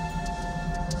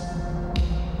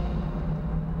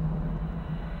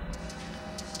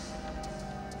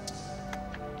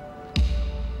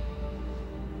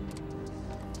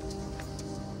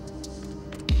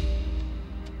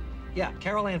 Yeah,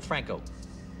 Carol Ann Franco,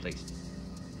 please.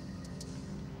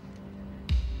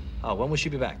 Oh, when will she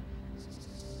be back?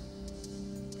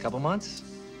 Couple months?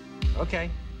 Okay.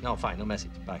 No, fine, no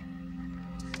message. Bye.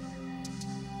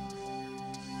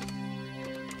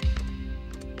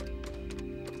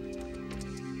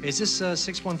 Is this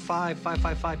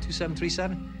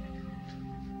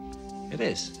 615-555-2737? It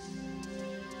is.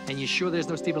 And you sure there's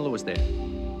no Steven Lewis there?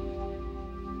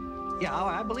 Yeah,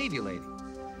 I believe you, lady.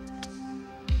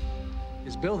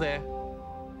 Is Bill there?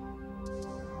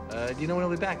 Do you know when he'll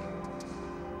be back?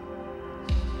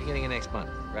 Beginning of next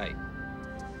month, right.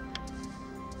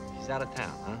 He's out of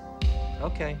town, huh?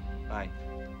 Okay, bye.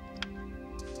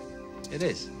 It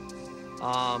is.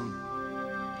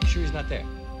 You sure he's not there?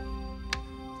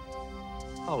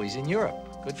 Oh, he's in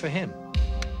Europe. Good for him.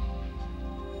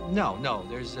 No,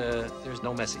 there's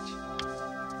no message.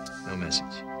 No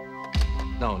message.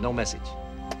 No message.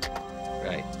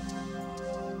 Right.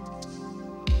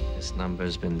 This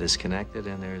number's been disconnected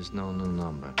and there's no new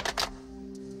number.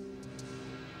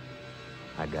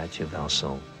 I got you,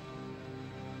 Valso.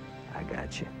 I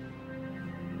got you.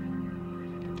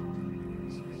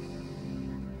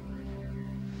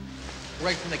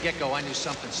 Right from the get-go, I knew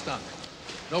something stunk.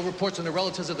 No reports on the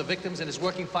relatives of the victims in his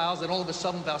working files, and all of a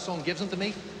sudden, Valsone gives them to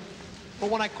me. But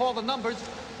when I call the numbers,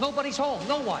 nobody's home,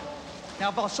 no one.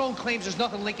 Now, Valsone claims there's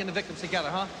nothing linking the victims together,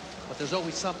 huh? But there's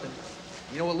always something.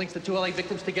 You know what links the two LA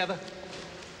victims together?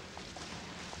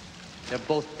 They're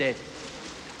both dead.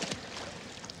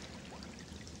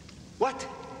 What?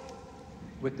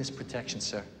 Witness protection,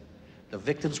 sir. The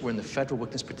victims were in the federal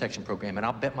witness protection program, and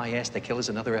I'll bet my ass the killer's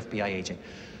another FBI agent.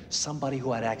 Somebody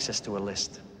who had access to a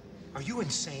list. Are you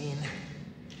insane?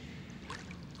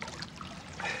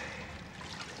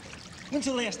 When's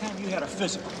the last time you had a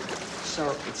physical?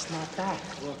 Sir, it's not that.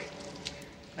 Look,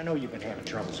 I know you've been having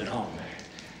troubles at home.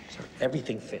 Sir,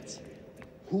 everything fits.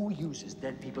 Who uses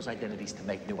dead people's identities to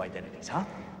make new identities, huh?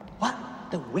 What?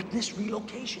 The witness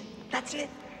relocation. That's it.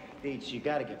 Deeds, you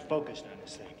gotta get focused on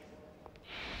this thing.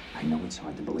 I know it's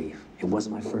hard to believe. It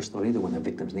wasn't my first thought either when the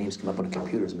victims' names came up on the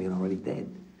computer as being already dead.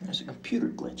 There's a computer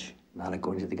glitch. Not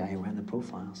according to the guy who ran the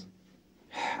profiles.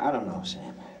 I don't know,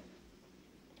 Sam.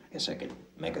 I guess I could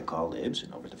make a call to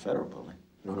Ibsen over at the federal building.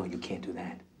 No, you can't do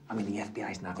that. I mean, the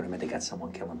FBI's not going to admit they got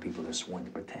someone killing people they're sworn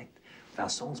to protect.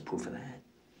 Valsone's proof of that.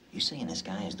 You saying this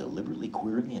guy is deliberately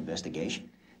queering the investigation?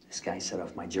 This guy set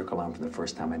off my jerk alarm from the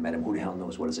first time I met him. Who the hell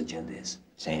knows what his agenda is?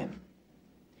 Sam,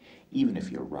 even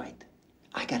if you're right,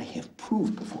 I gotta have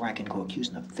proof before I can go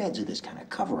accusing the feds of this kind of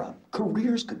cover-up.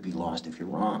 Careers could be lost if you're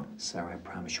wrong. Sir, I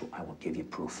promise you I will give you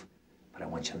proof. But I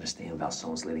want you to understand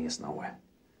Valsone's leading us nowhere.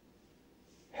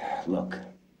 Look,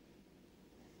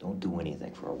 don't do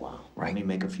anything for a while. Right. Let me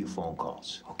make a few phone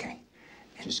calls. Okay.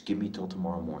 Just give me till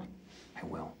tomorrow morning. I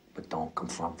will, but don't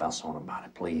confront Valsone about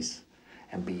it, please.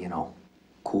 And be,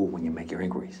 cool when you make your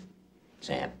inquiries.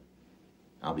 Sam,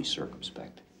 I'll be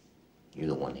circumspect. You're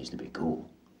the one who needs to be cool.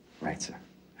 Right, sir.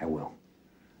 I will.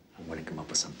 I'm going to come up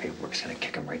with some paperwork that's going to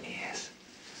kick him right in the ass.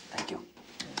 Thank you.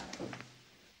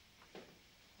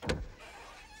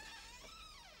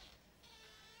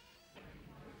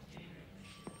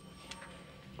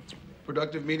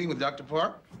 Productive meeting with Dr.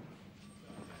 Park?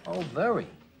 Oh, very.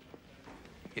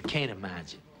 You can't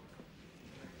imagine.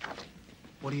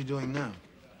 What are you doing now?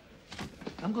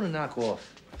 I'm gonna knock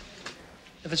off.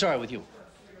 If it's all right with you,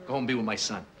 go home and be with my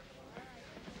son.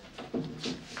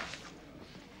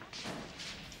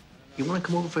 You wanna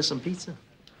come over for some pizza?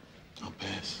 I'll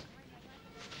pass.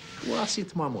 Well, I'll see you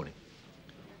tomorrow morning.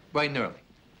 Bright and early.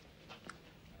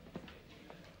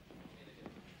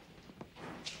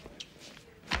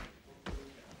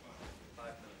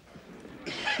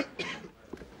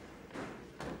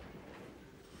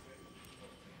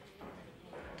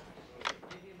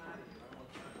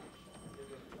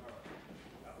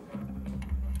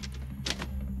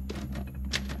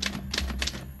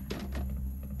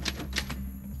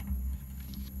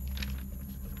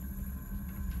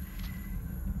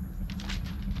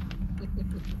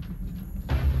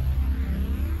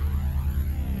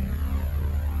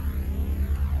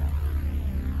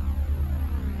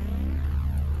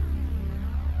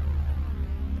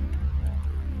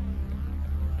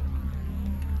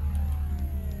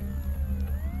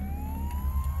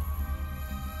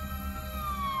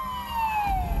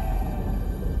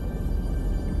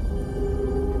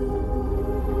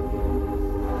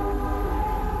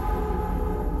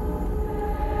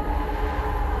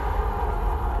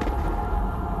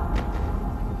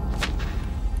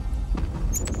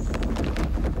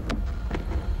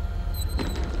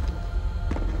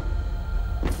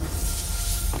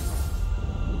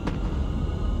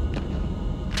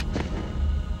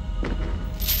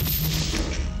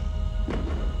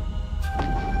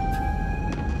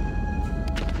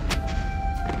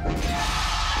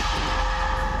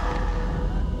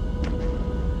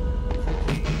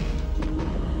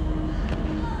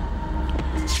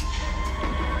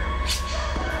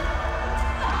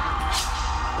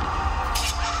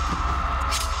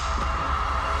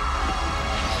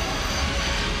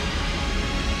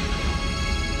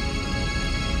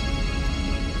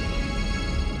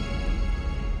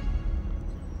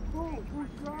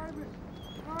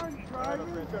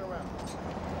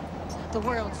 The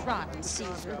world's rotten,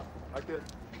 Caesar. Like this.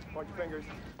 Point your fingers.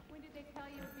 When did they tell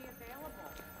you it'd be available?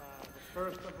 The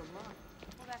first of the month.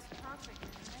 Well, that's perfect,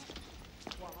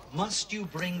 isn't it? Must you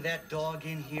bring that dog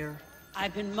in here?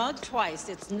 I've been mugged twice.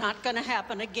 It's not gonna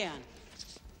happen again.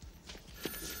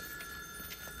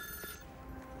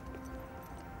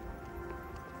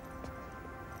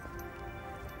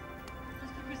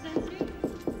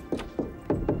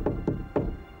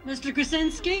 Mr.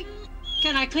 Krasinski,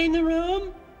 can I clean the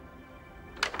room?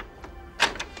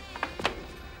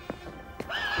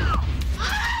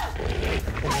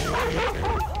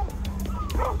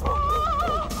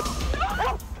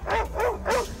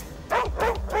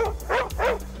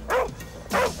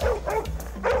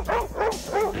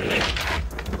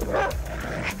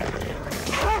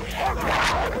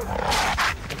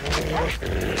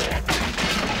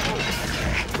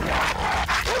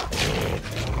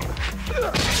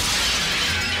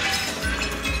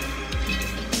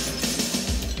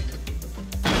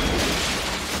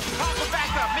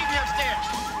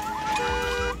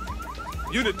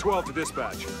 Unit 12 to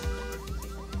dispatch.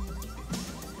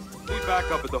 Need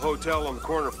backup at the hotel on the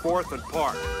corner of 4th and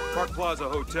Park. Park Plaza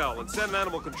Hotel, and send an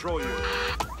animal control unit.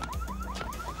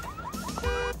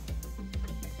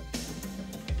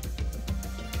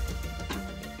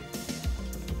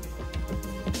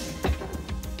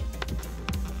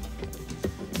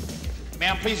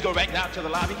 Ma'am, please go right now to the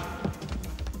lobby.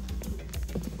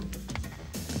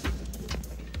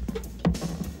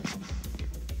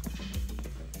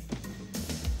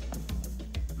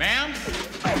 Ma'am?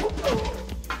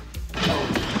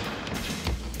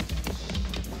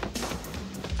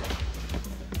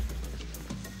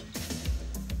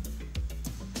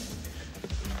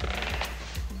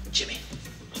 Jimmy.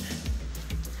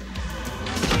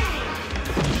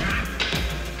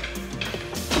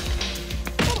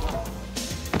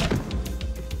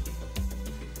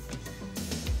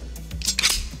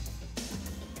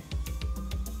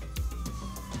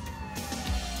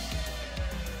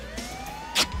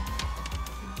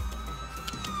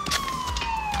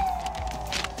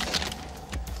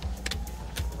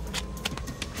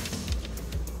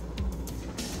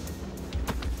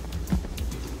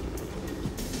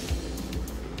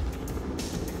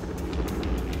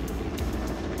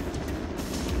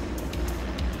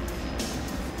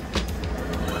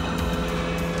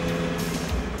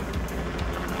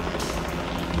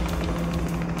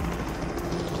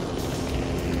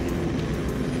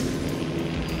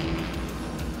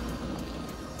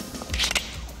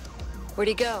 Where'd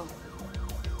he go?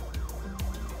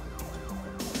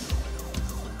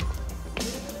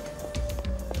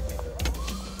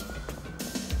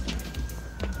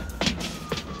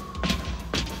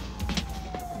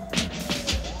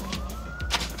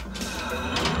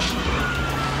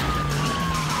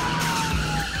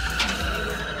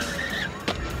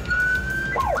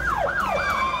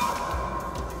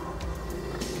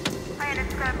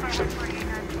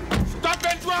 Stop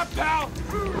and drop, pal!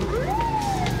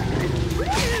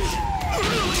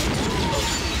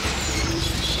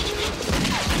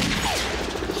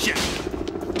 Shit!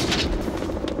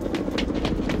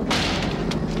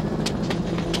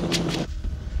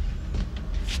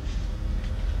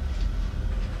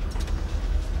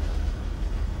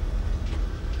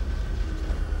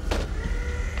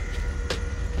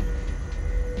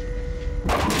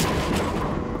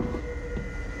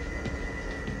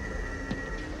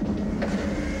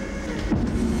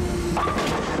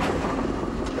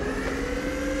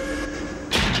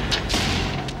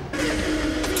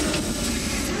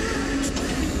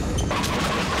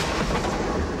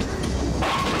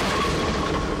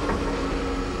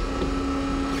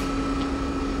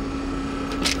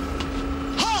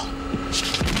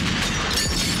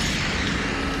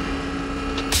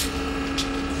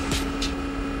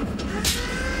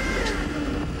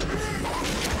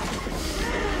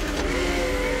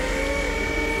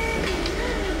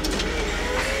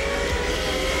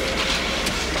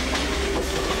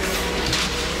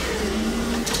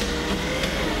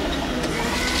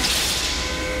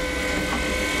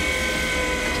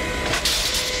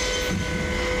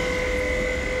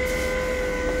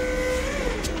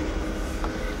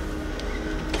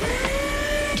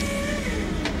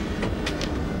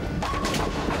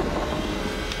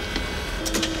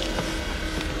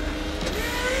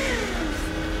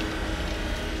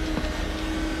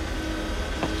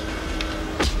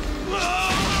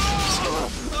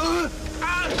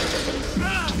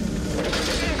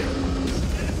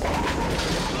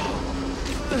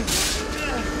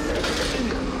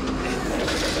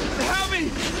 Help me!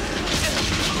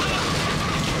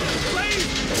 Please!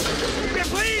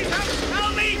 Please!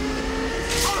 Help me!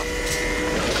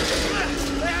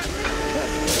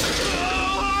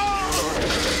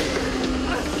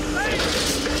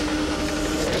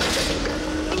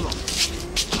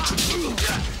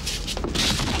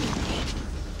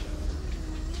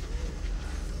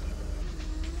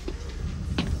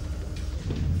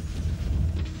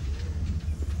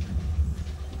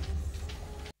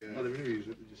 Other interviews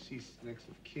with the deceased next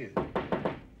of kin.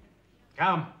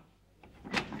 Come.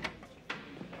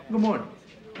 Good morning.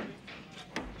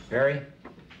 Barry.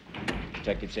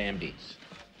 Detective Sam Dietz.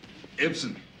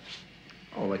 Ibsen.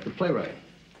 Oh, like the playwright.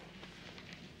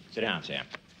 Sit down, Sam.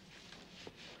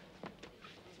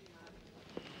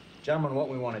 Gentlemen, what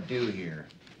we want to do here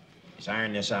is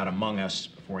iron this out among us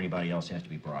before anybody else has to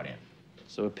be brought in.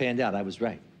 So it panned out. I was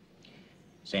right.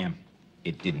 Sam,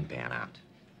 it didn't pan out.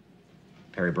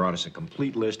 Perry brought us a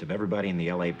complete list of everybody in the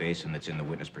L.A. basin that's in the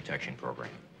witness protection program.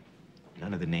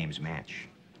 None of the names match,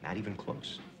 not even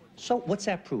close. So what's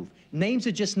that prove? Names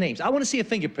are just names. I want to see a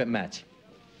fingerprint match.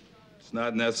 It's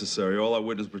not necessary. All our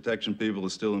witness protection people are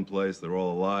still in place. They're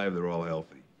all alive. They're all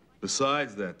healthy.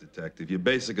 Besides that, Detective, your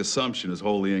basic assumption is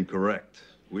wholly incorrect.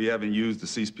 We haven't used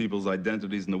deceased people's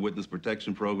identities in the witness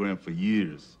protection program for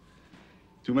years.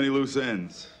 Too many loose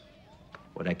ends.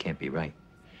 Well, that can't be right,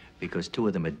 because 2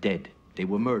 of them are dead. They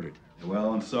were murdered.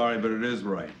 Well, I'm sorry, but it is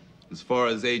right. As far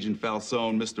as Agent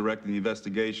Falsone misdirecting the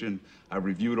investigation, I've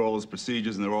reviewed all his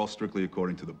procedures, and they're all strictly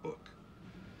according to the book.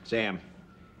 Sam,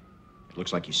 it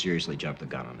looks like you seriously jumped the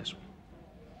gun on this one.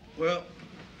 Well,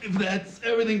 if that's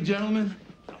everything, gentlemen,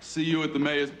 I'll see you at the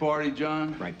mayor's party,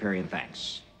 John. Riparian,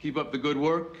 thanks. Keep up the good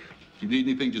work. If you need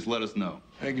anything, just let us know.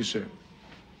 Thank you, sir.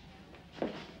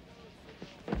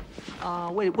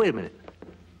 Wait a minute.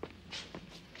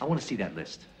 I want to see that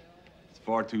list. It's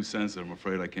far too sensitive. I'm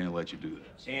afraid I can't let you do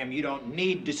that. Sam, you don't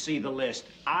need to see the list.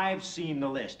 I've seen the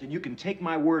list, and you can take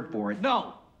my word for it.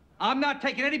 No, I'm not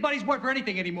taking anybody's word for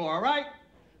anything anymore, all right?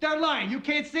 They're lying. You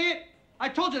can't see it? I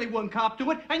told you they wouldn't cop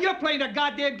to it, and you're playing their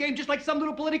goddamn game just like some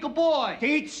little political boy.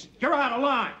 Dietz, you're out of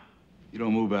line. You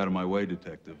don't move out of my way,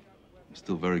 Detective. I'm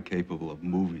still very capable of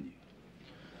moving you.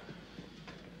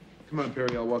 Come on,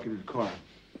 Perry, I'll walk you to the car.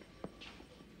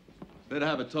 Better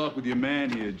have a talk with your man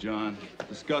here, John.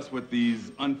 Discuss what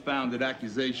these unfounded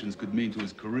accusations could mean to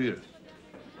his career.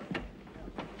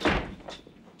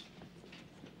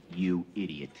 You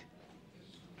idiot.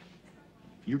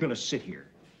 You're gonna sit here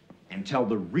and tell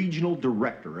the regional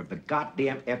director of the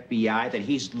goddamn FBI that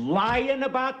he's lying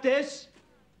about this?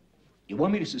 You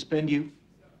want me to suspend you?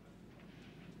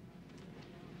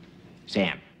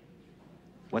 Sam,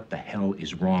 what the hell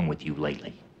is wrong with you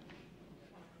lately?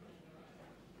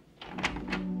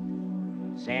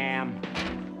 Sam.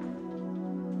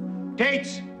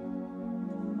 Dietz!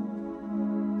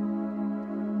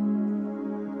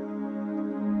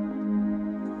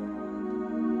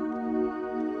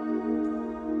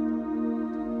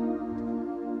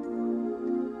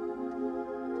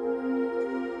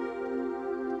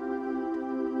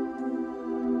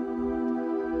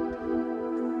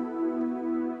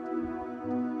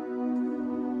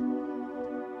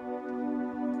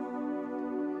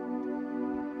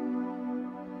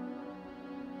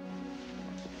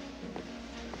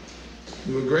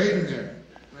 You were great in there.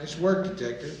 Nice work,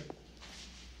 Detective.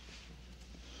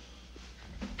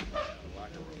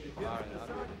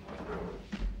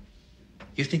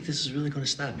 You think this is really going to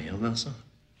stop me, huh, Nelson?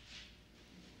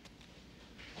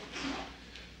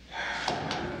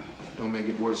 Don't make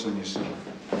it worse on yourself.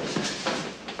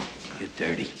 You're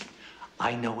dirty.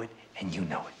 I know it, and you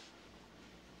know it.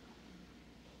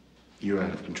 You're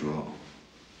out of control.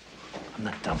 I'm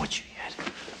not done with you yet.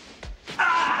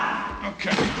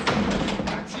 Okay.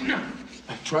 That's enough.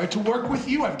 I've tried to work with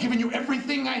you. I've given you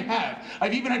everything I have.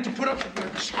 I've even had to put up with your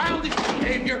childish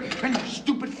behavior and your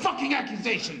stupid fucking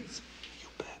accusations. You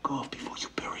back off before you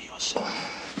bury yourself.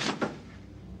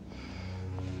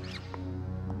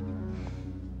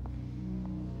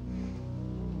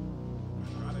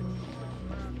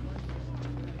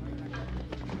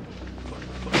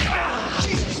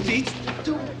 Jesus, Dietz.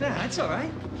 Dude, that's all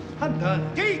right. I'm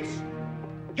done. Dietz!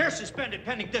 You're suspended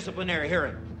pending disciplinary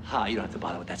hearing. Ah, you don't have to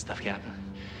bother with that stuff, Captain.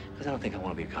 Because I don't think I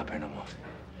want to be a cop here no more.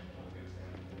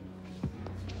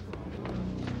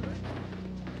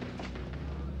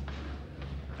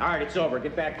 All right, it's over.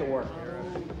 Get back to work.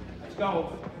 Let's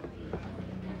go.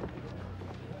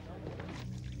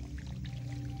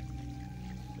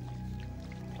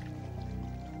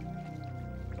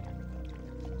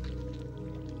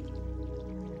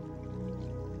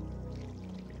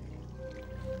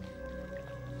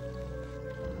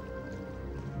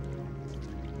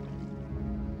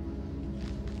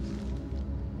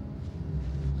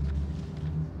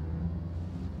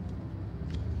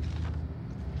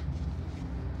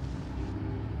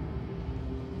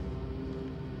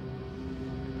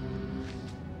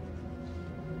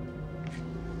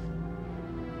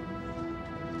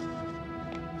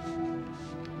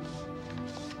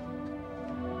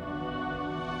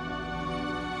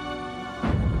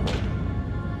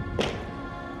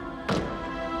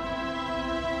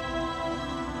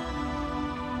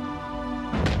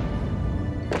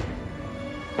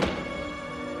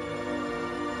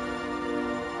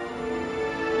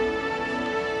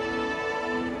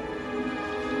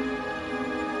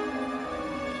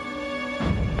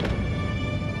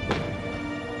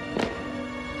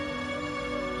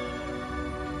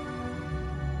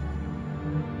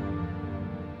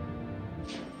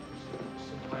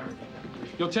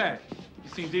 Yo, Chad, you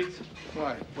seen Dietz?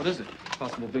 Why? What is it?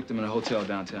 Possible victim in a hotel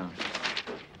downtown.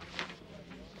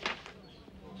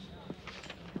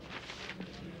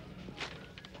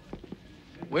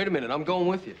 Wait a minute, I'm going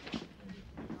with you.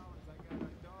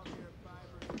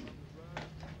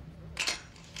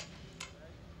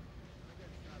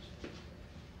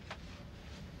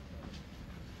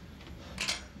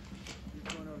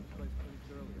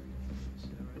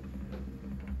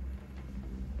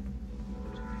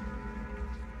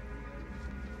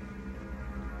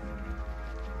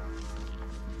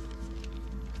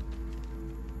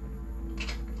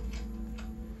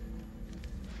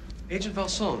 Agent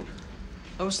Valsone,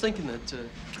 I was thinking that,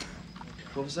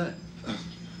 what was that?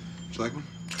 Would you like one?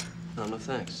 No, no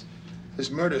thanks. This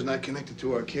murder is not connected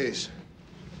to our case.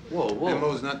 Whoa, whoa.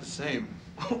 MO is not the same.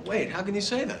 Oh, wait, how can you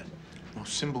say that? No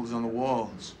symbols on the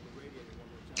walls.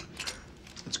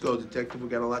 Let's go, Detective. We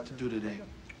got a lot to do today.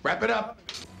 Wrap it up.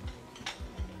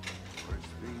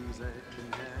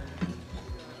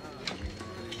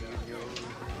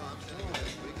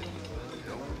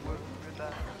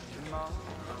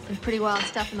 Some pretty wild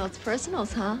stuff in those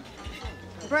personals, huh?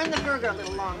 Burn the burger a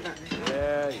little longer.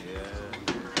 Yeah.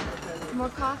 More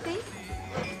coffee?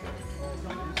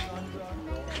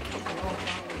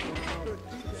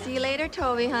 See you later,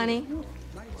 Toby, honey.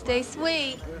 Stay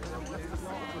sweet.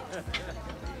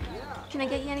 Can I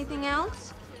get you anything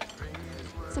else?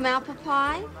 Some apple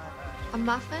pie? A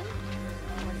muffin?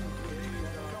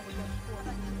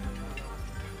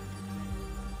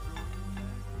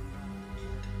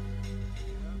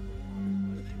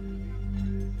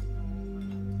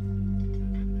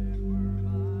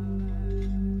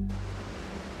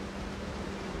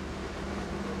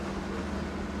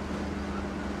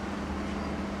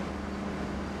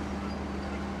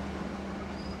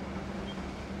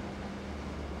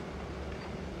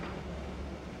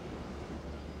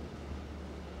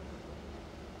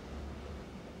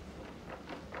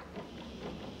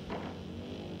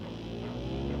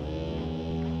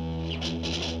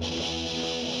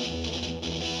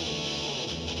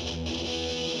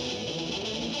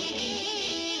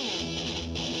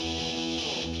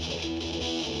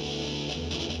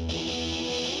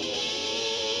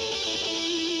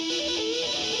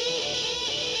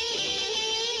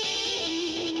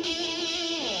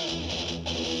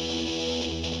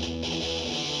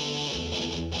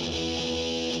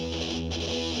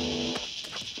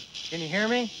 Can you hear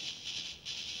me?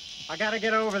 I gotta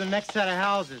get over the next set of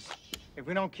houses. If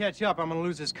we don't catch up, I'm gonna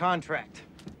lose this contract.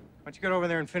 Why don't you get over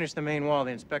there and finish the main wall?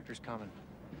 The inspector's coming.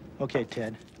 Okay,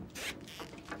 Ted.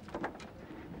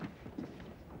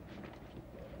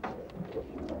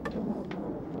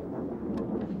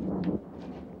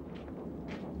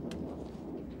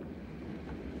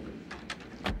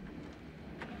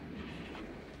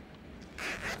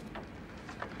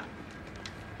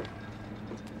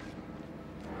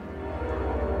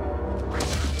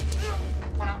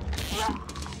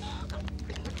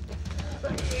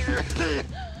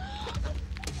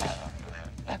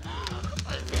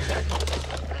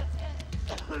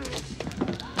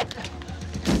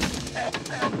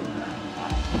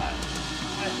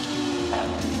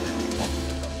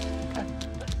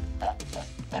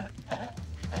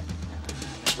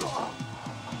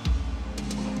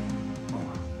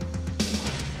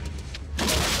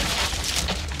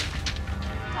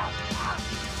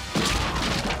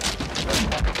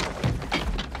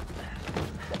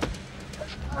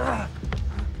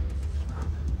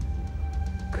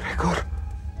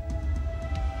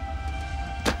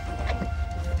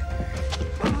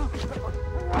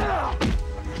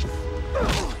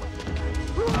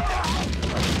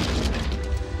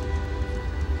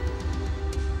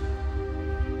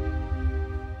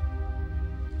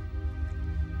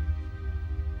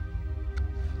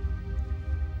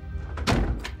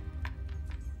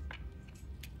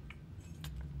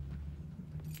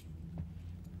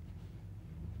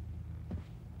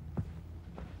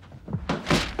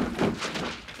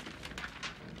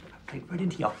 Played right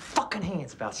into your fucking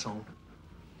hands, Valsone.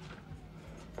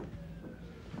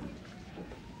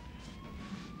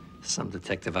 Some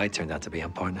detective I turned out to be,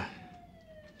 partner.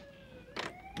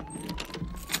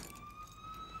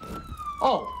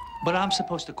 Oh, but I'm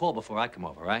supposed to call before I come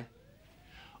over, right?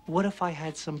 What if I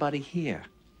had somebody here?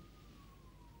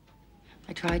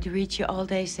 I tried to reach you all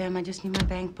day, Sam. I just need my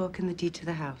bank book and the deed to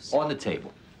the house. On the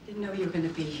table. Didn't know you were going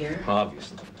to be here.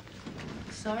 Obviously.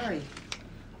 Sorry.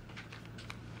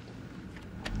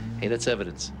 Hey, that's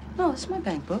evidence. No, this is my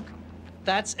bank book.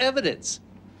 That's evidence.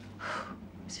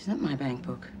 This isn't my bank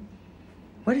book.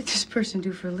 What did this person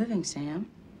do for a living, Sam?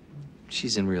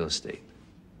 She's in real estate.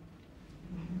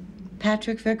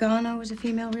 Patrick Vergano was a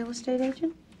female real estate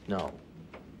agent? No.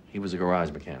 He was a garage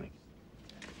mechanic.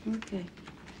 Okay.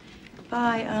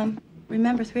 Bye.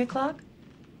 Remember 3 o'clock?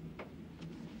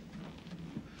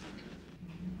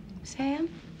 Sam?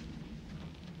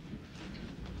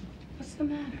 What's the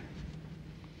matter?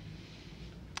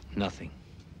 Nothing.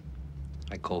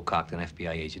 I cold-cocked an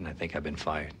FBI agent. I think I've been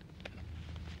fired.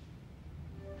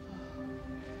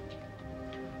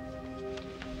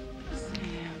 Sam.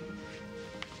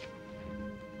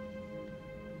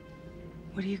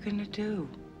 What are you gonna do?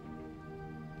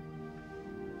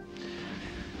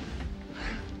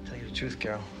 Tell you the truth,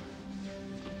 Carol.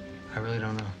 I really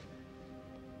don't know.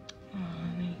 Oh,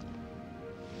 honey.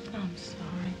 I'm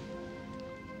sorry.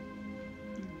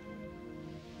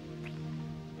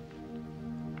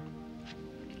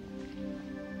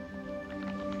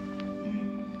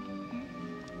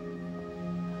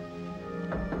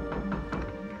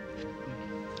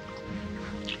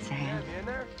 Sam.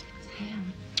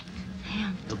 Sam.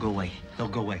 Sam. They'll go away. They'll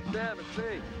go away. Sam, it's me.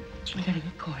 We gotta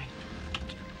get Corey.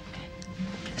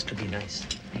 This could be nice.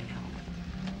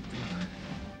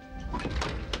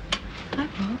 Hi,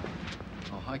 Bob.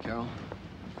 Oh, hi, Carol.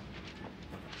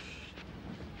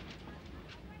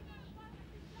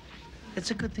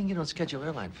 It's a good thing you don't schedule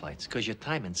airline flights, because your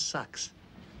timing sucks.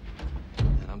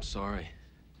 I'm sorry.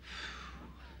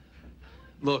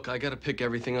 Look, I gotta pick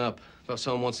everything up.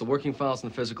 Valsone wants the working files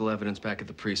and the physical evidence back at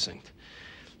the precinct.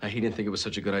 He didn't think it was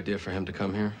such a good idea for him to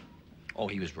come here. Oh,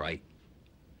 he was right.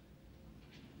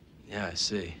 Yeah, I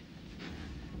see.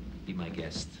 Be my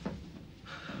guest.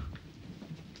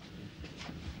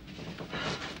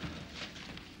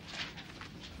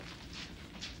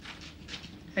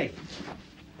 Hey,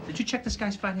 did you check this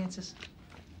guy's finances?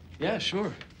 Yeah,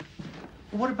 sure.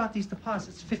 Well, what about these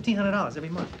deposits? $1,500 every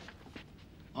month.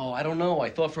 Oh, I don't know. I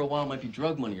thought for a while it might be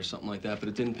drug money or something like that, but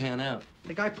it didn't pan out.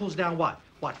 The guy pulls down what?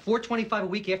 What, $425 a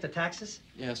week after taxes?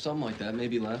 Yeah, something like that,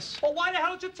 maybe less. Well, why the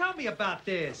hell did you tell me about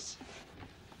this?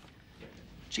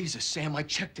 Jesus, Sam, I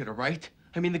checked it, all right?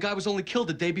 I mean, the guy was only killed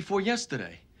the day before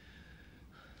yesterday.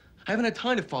 I haven't had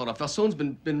time to follow it up. Valsone's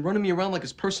been running me around like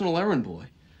his personal errand boy.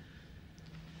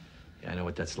 Yeah, I know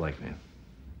what that's like, man.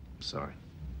 I'm sorry.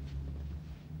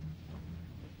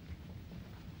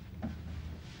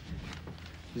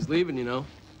 He's leaving, you know.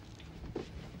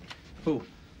 Who?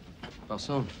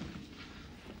 Valsone.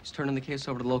 He's turning the case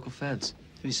over to the local feds.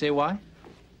 Did he say why?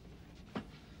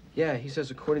 Yeah, he says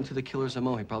according to the killer's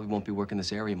MO, he probably won't be working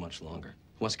this area much longer.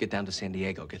 He wants to get down to San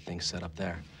Diego, get things set up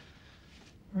there.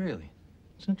 Really?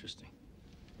 It's interesting.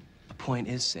 The point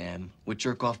is, Sam, with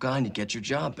jerk-off guy, and you get your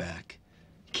job back.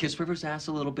 Kiss River's ass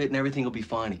a little bit, and everything will be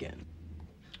fine again.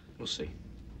 We'll see.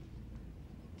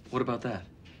 What about that?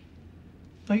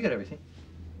 Oh, you got everything.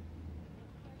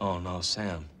 Oh, no,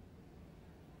 Sam.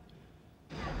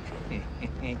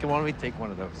 Come on, let me take one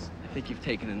of those. I think you've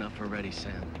taken enough already,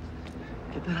 Sam.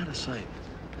 Get that out of sight.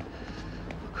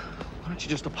 Look, why don't you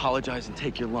just apologize and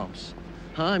take your lumps?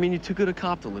 Huh? I mean, you're too good a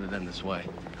cop to let it end this way.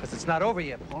 Because it's not over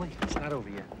yet, Paulie. It's not over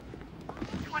yet.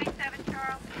 27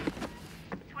 Charles.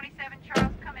 27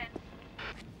 Charles, come in.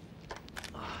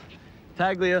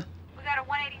 Taglia. We got a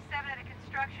 187 at a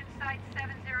construction site,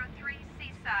 703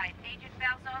 Seaside. Agent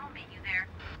Valzone will meet you there.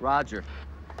 Roger.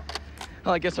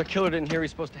 Well, I guess our killer didn't hear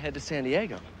he's supposed to head to San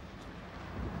Diego.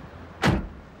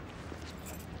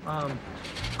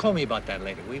 Call me about that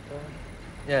later, will you, Paulie?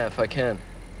 Yeah, if I can.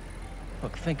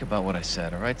 Look, think about what I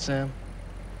said, all right, Sam?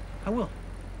 I will.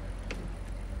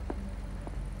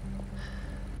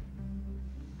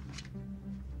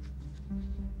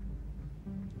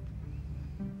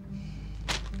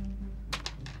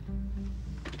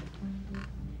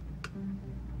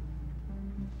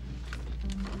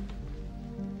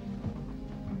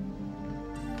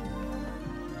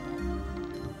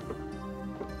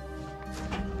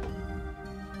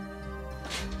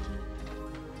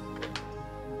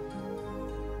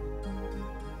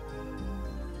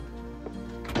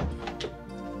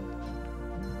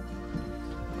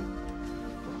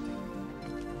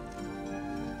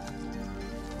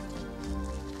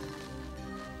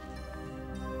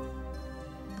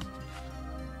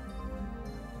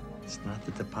 It's not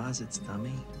the deposits,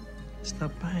 dummy. It's the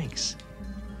banks.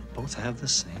 They both have the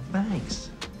same banks.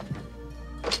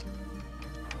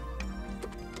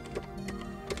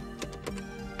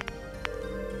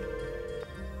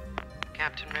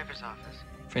 Captain Rivers' office.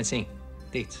 Francine,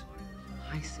 Dietz.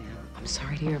 Hi, Sam. I'm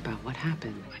sorry to hear about what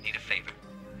happened. I need a favor.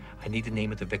 I need the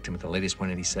name of the victim of the latest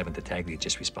 187 that Taglia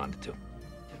just responded to.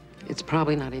 It's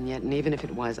probably not in yet, and even if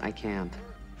it was, I can't.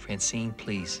 Francine,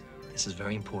 please. This is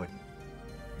very important.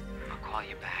 I'll call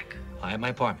you back. I'm at my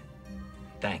apartment.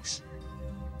 Thanks.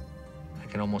 I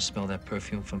can almost smell that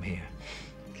perfume from here.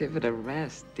 Give it a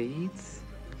rest, Deeds.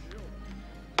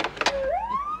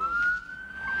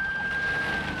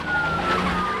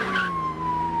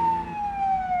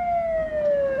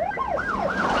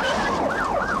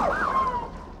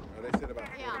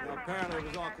 Apparently, it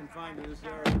was all confined to this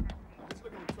area. Let's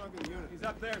look at the trunk of the unit. He's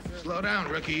up there, sir. Slow down,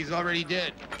 rookie. He's already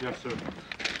dead. Yes, sir.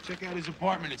 Check out his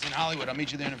apartment. It's in Hollywood. I'll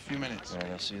meet you there in a few minutes. All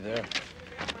right, I'll see you there.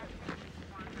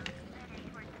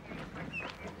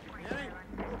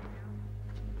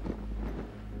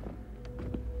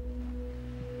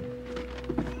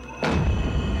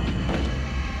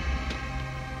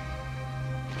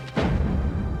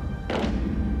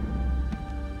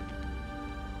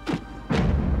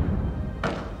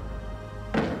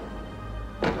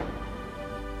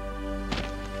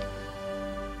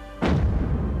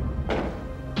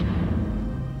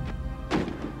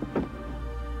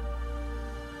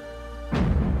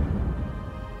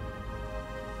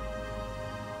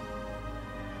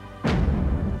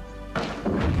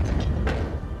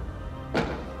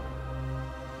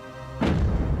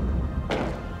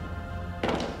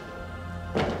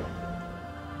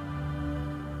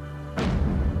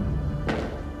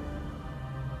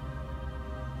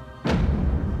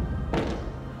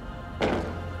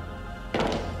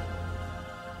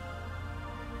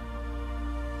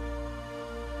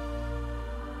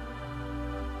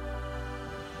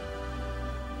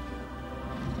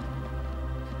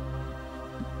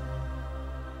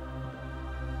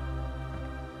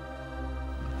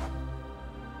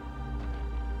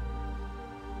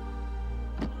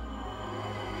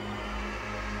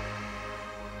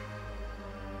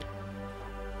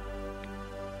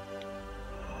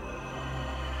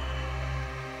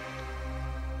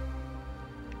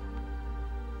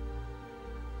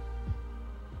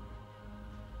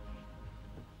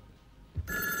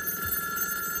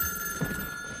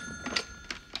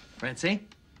 Francine?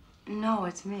 No,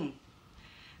 it's me.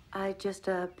 I just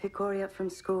picked Corey up from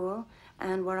school,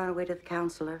 and we're on our way to the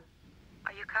counselor.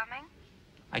 Are you coming?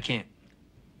 I can't.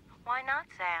 Why not,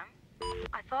 Sam?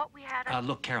 I thought we had a...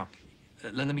 Look, Carol,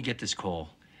 let me get this call,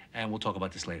 and we'll talk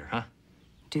about this later, huh?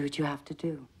 Do what you have to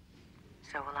do.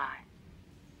 So will I.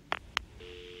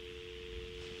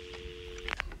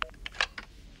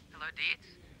 Hello, Dietz?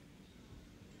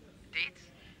 Dietz?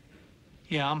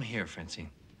 Yeah, I'm here, Francine.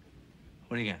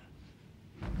 What do you got?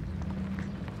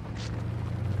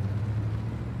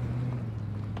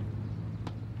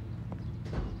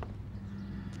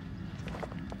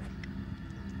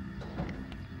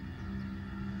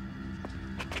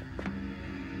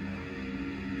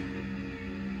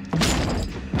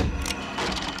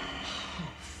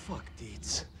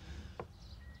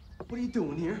 What are you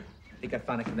doing here? I think I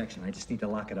found a connection. I just need to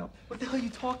lock it up. What the hell are you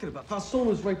talking about?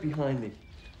 Falsona's right behind me.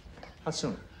 How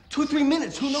soon? 2 or 3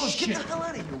 minutes. Who knows? Shit. Get the hell out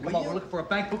of here, will Come on, you? we're looking for a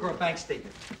bank book or a bank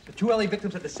statement. The 2 LA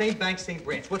victims had the same bank, same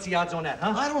branch. What's the odds on that,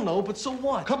 huh? I don't know, but so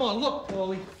what? Come on, look,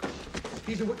 Paulie.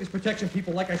 These are witness protection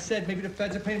people. Like I said, maybe the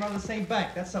feds are paying them out of the same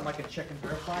bank. That's something I can check and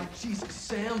verify. Jesus,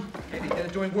 Sam. Maybe they did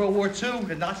it during World War II.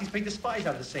 The Nazis paid the spies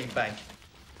out of the same bank.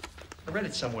 I read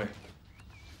it somewhere.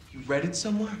 You read it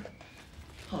somewhere?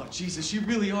 Oh, Jesus, you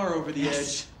really are over the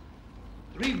edge.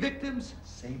 3 victims,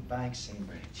 same bank, same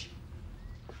branch.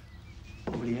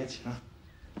 Over the edge, huh?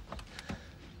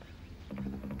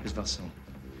 Here's Valson.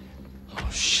 Oh,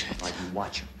 shit. All right, you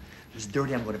watch him. He's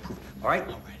dirty, I'm going to prove it. All right?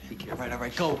 All right. Be careful. All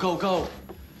right. Go, go, go.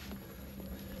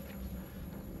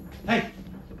 Hey!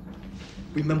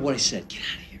 Remember what I said. Get out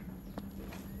of here.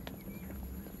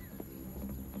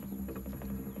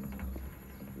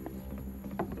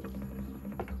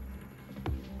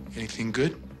 Anything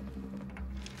good?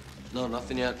 No,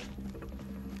 nothing yet.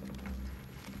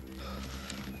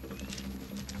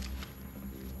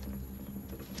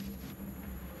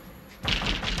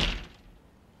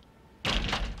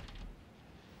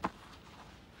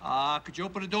 Could you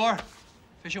open the door?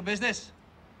 Official business?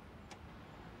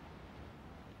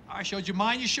 I showed you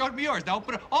mine, you showed me yours. Now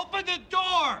open the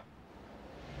door!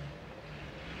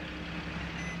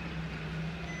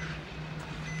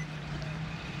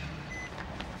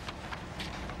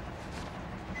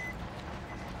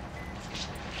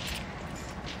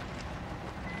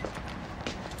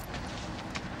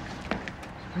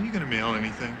 Are you gonna mail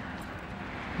anything?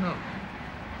 No.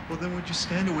 Well, then would you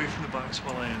stand away from the box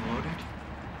while I unload it?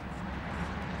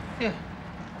 Yeah.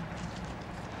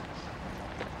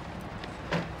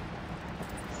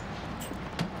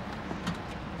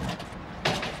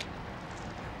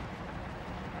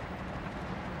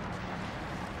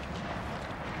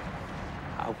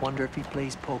 I wonder if he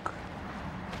plays poker.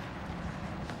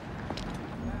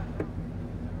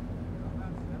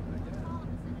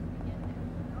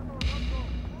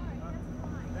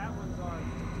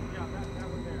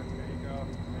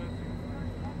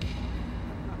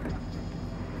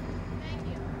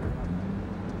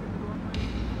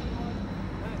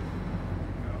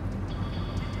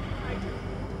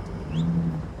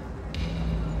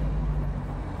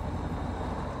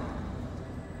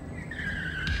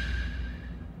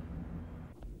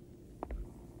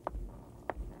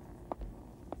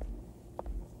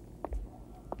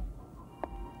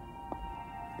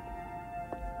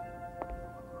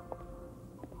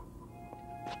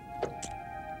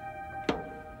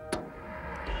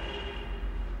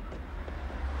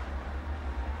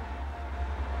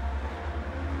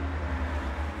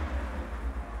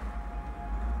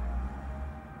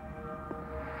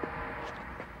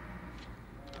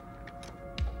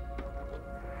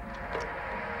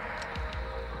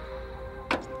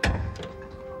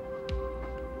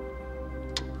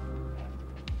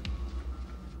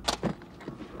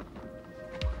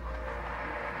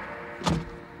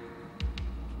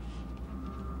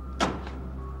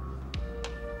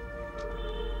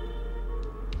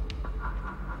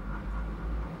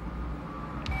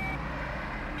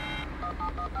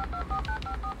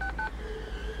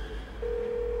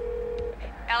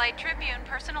 LA Tribune,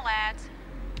 personal ads.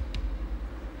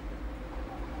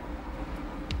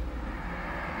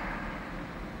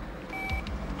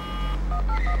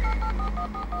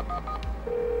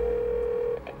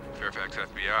 Fairfax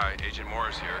FBI, Agent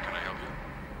Morris here. Can I help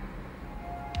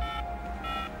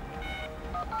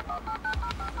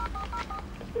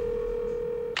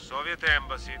you? Soviet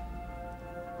Embassy.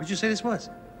 What'd you say this was?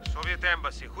 Soviet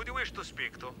Embassy. Who do you wish to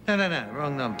speak to? No.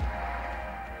 Wrong number.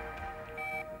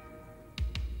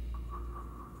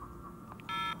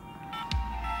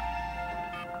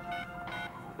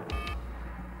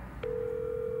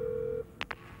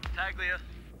 Taglia.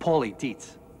 Paulie,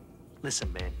 Dietz.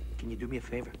 Listen, man. Can you do me a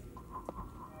favor?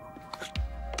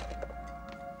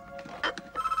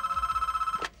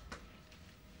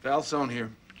 Balzone here.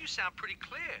 You sound pretty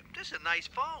clear. This is a nice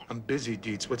phone. I'm busy,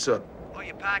 Dietz. What's up? Oh,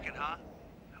 you're packing, huh?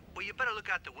 Well, you better look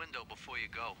out the window before you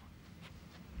go.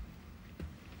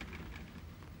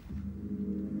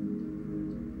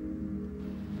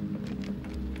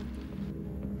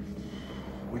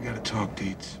 We gotta talk,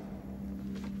 Dietz.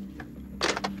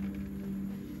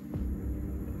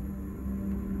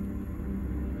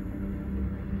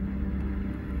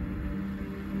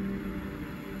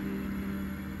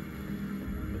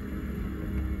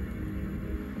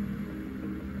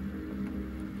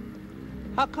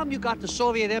 How come you got the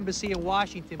Soviet embassy in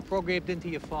Washington programmed into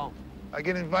your phone? I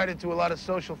get invited to a lot of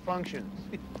social functions.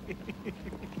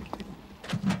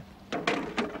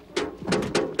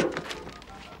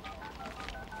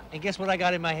 And guess what I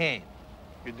got in my hand?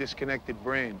 Your disconnected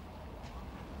brain.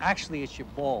 Actually, it's your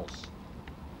balls.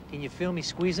 Can you feel me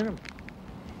squeezing them?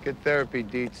 Get therapy,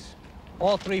 Dietz.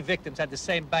 All 3 victims had the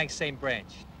same bank, same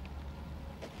branch.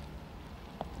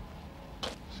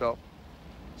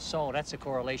 So that's a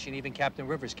correlation even Captain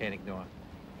Rivers can't ignore.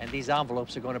 And these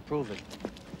envelopes are going to prove it.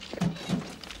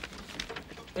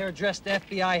 They're addressed to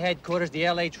FBI headquarters, the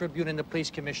LA Tribune, and the police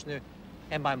commissioner,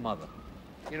 and my mother.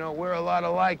 You know, we're a lot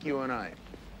alike, you and I.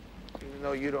 Even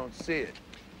though you don't see it.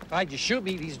 All right, you shoot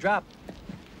me, these drop.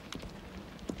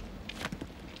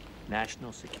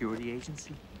 National Security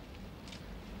Agency?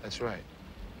 That's right.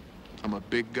 I'm a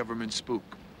big government spook.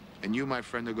 And you, my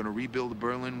friend, are gonna rebuild the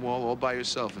Berlin Wall all by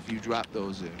yourself if you drop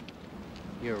those there.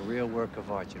 You're a real work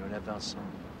of art, you know that, Balzone?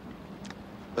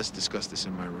 Let's discuss this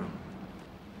in my room.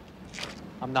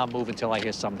 I'm not moving till I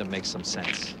hear something that makes some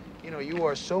sense. You know, you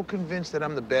are so convinced that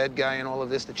I'm the bad guy in all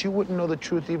of this that you wouldn't know the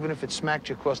truth even if it smacked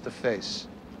you across the face.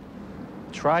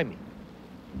 Try me.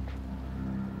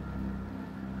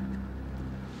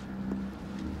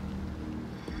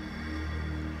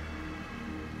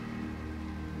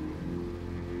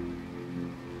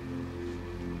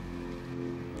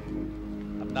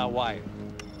 I'm not wired.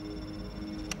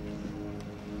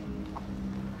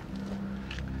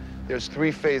 There's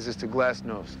 3 phases to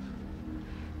Glasnost.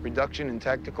 Reduction in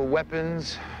tactical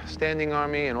weapons, standing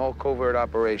army, and all covert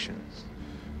operations.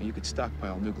 And you could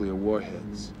stockpile nuclear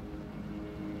warheads.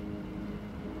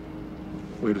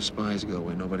 Where do spies go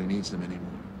when nobody needs them anymore?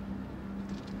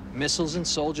 Missiles and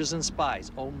soldiers and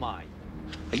spies, oh my.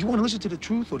 Now, you want to listen to the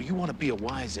truth, or do you want to be a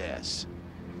wise ass?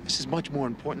 This is much more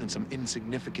important than some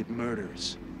insignificant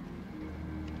murders.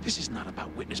 This is not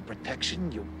about witness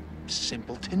protection, you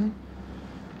simpleton.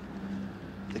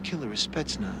 The killer is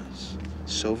Spetsnaz,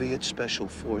 Soviet Special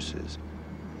Forces.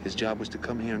 His job was to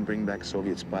come here and bring back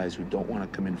Soviet spies who don't want to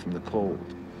come in from the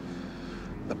cold.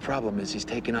 The problem is he's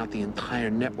taken out the entire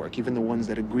network, even the ones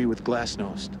that agree with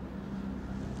Glasnost.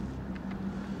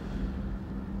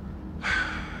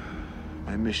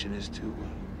 My mission is to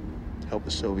help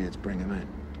the Soviets bring him in.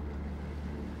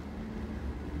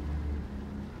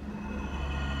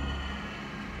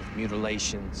 With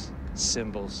mutilations,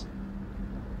 symbols.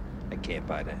 I can't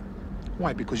buy that.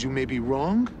 Why? Because you may be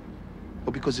wrong?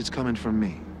 Or because it's coming from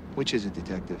me? Which is it,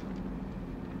 detective?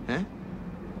 Huh?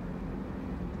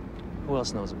 Who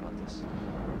else knows about this?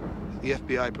 The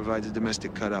FBI provides a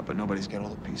domestic cut-up, but nobody's got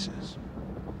all the pieces.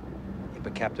 Yeah,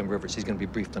 but Captain Rivers, he's gonna be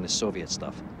briefed on his Soviet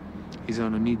stuff. He's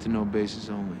on a need-to-know basis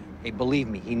only. Hey, believe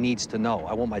me, he needs to know.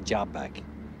 I want my job back.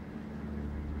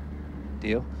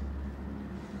 Deal?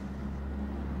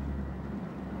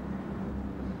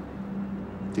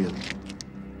 Deal.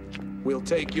 We'll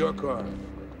take your car.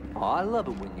 Oh, I love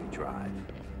it when you drive.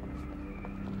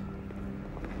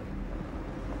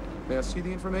 May I see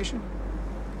the information?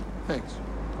 Thanks.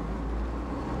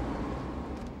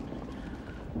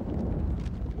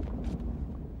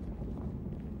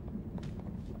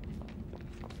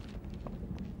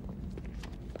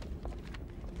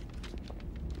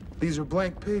 These are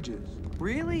blank pages.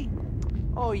 Really?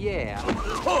 Oh, yeah.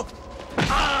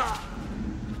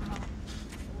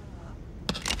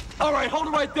 All right, hold it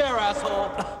right there,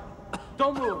 asshole.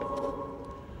 Don't move.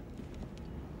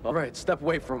 All right, step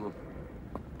away from him.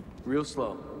 Real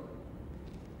slow.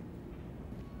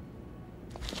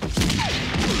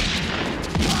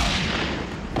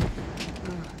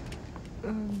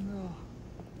 No.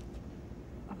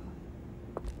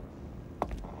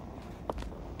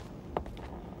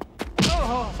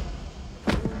 Oh.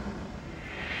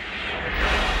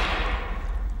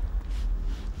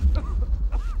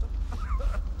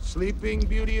 Sleeping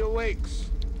Beauty awakes.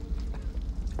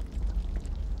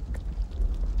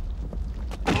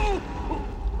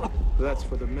 That's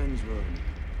for the men's room.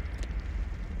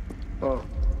 Oh.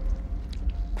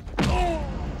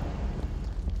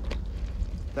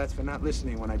 That's for not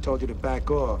listening when I told you to back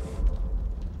off.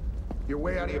 You're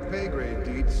way out of your pay grade,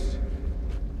 Dietz.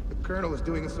 Colonel is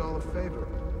doing us all a favor.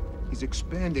 He's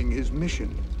expanding his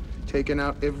mission, taking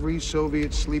out every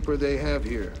Soviet sleeper they have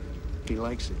here. He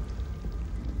likes it.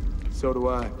 So do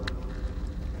I.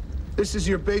 This is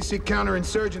your basic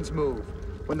counterinsurgents move.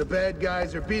 When the bad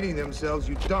guys are beating themselves,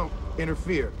 you don't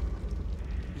interfere.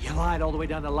 You lied all the way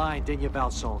down the line, didn't you,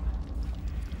 Balson?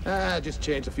 Just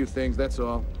changed a few things, that's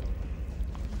all.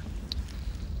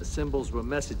 The symbols were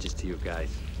messages to you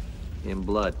guys. In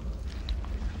blood.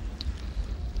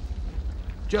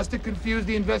 Just to confuse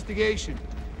the investigation.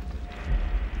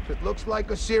 If it looks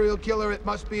like a serial killer, it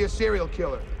must be a serial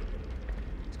killer.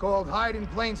 It's called hide in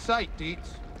plain sight,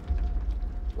 Dietz.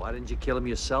 Why didn't you kill him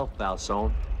yourself,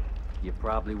 Balson? You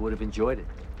probably would have enjoyed it.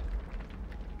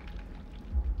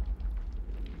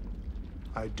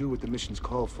 I do what the mission's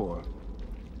called for.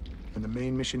 And the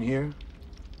main mission here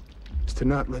is to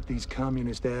not let these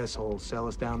communist assholes sell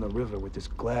us down the river with this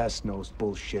glass-nosed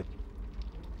bullshit.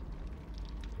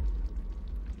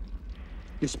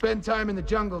 You spend time in the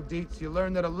jungle, Dietz, you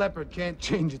learn that a leopard can't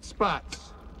change its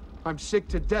spots. I'm sick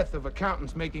to death of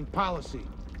accountants making policy.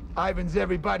 Ivan's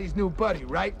everybody's new buddy,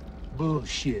 right?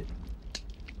 Bullshit.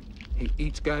 He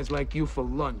eats guys like you for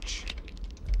lunch.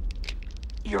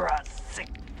 You're a sick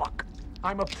fuck.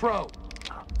 I'm a pro.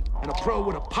 And a pro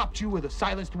would have popped you with a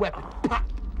silenced weapon. Pop!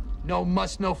 No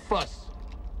muss, no fuss.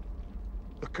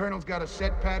 The Colonel's got a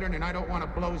set pattern, and I don't want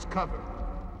to blow his cover.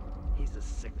 He's a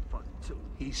sick fuck, too.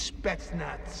 He's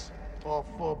Spetsnaz. All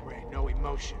full brain, no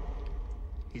emotion.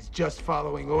 He's just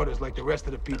following orders like the rest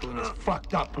of the people in this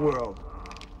fucked up world.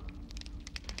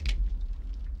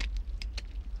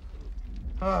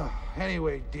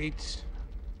 Anyway, Dietz.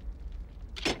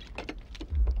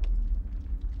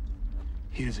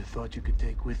 Here's a thought you could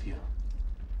take with you.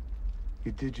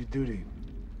 You did your duty,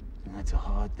 and that's a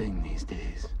hard thing these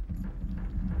days.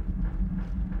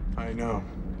 I know.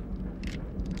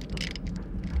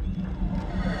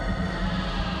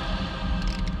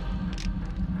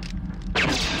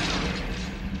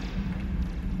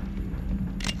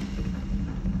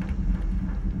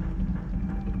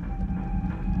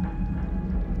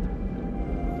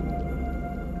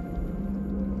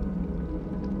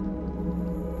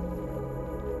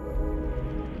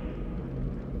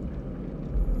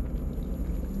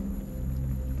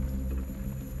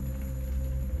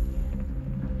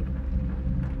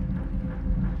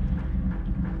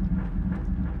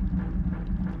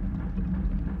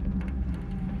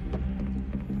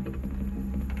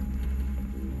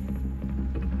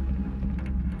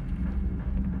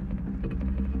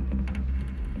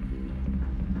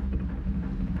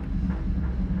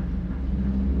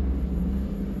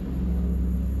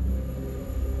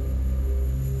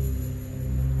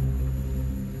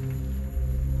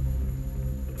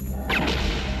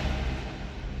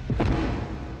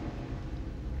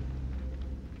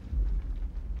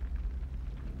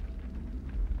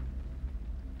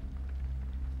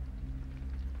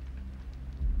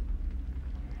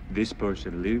 This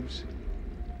person lives,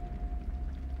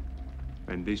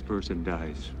 and this person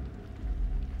dies.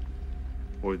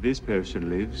 Or this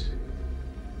person lives,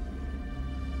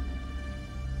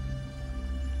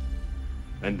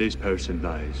 and this person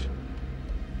dies.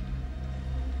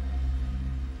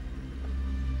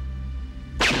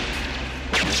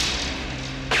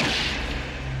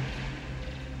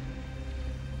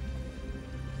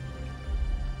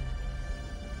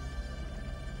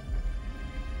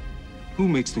 Who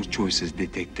makes those choices,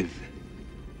 detective?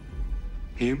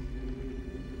 Him?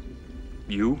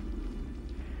 You?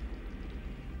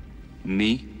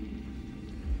 Me?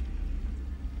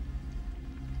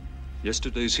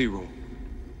 Yesterday's hero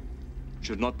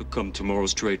should not become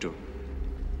tomorrow's traitor,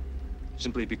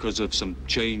 simply because of some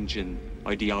change in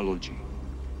ideology.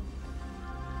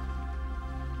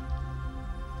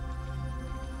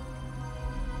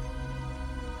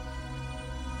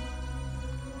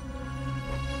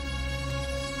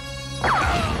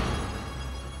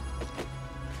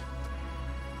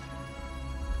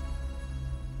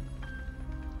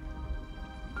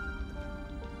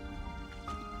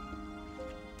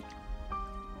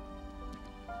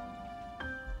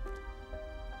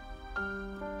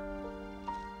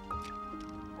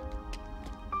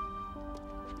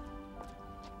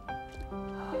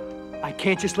 I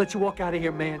can't just let you walk out of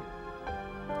here, man.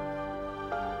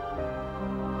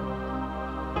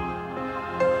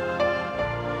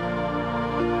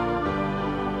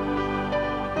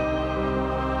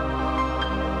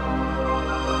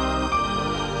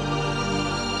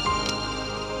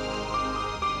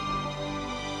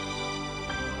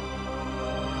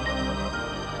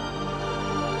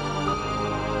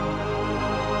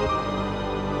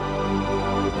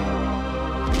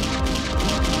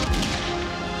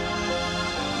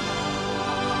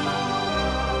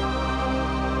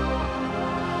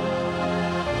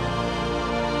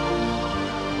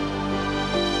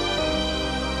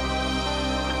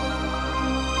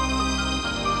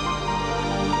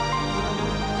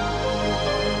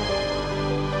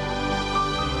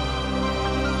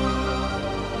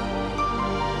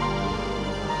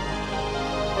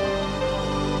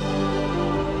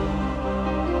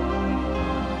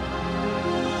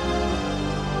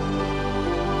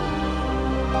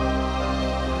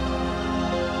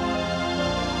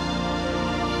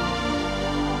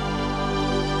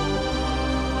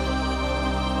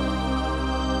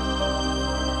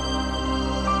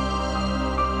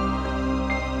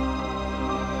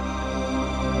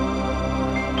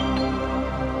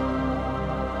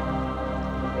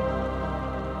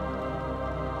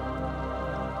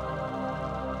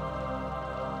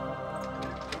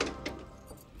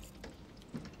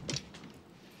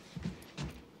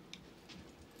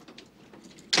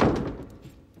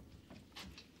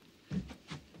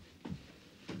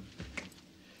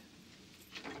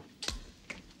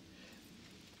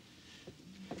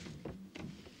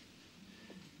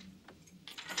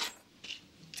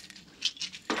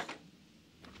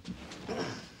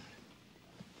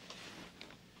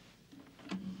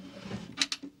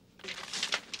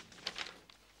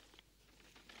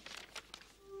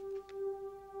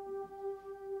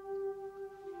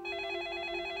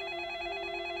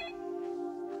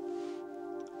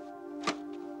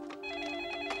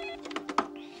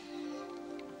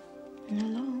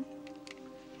 Hello?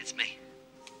 It's me.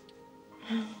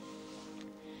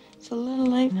 It's a little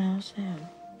late now, Sam.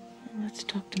 Let's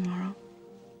talk tomorrow.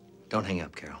 Don't hang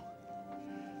up, Carol.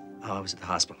 Oh, I was at the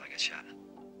hospital. I got shot.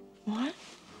 What?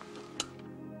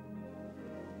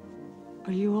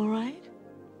 Are you all right?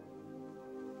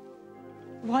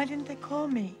 Why didn't they call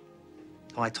me?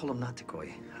 Oh, I told him not to call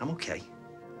you. I'm okay.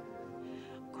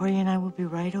 Corey and I will be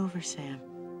right over, Sam.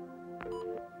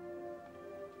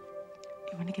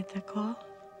 You want to get that call?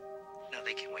 No,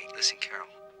 they can wait. Listen, Carol,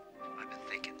 I've been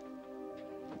thinking.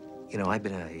 You know, I've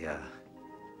been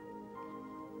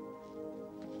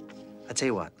I'll tell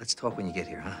you what, let's talk when you get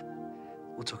here, huh?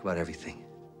 We'll talk about everything.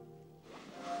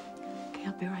 Okay,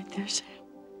 I'll be right there, Sam.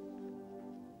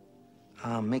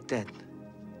 Make that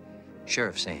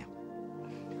Sheriff Sam.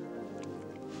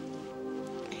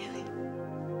 Really?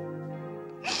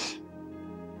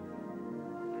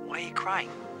 Why are you crying?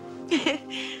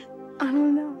 I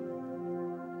don't know.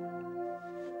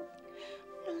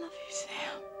 I love you,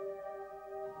 Sam.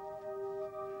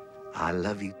 I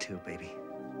love you too, baby.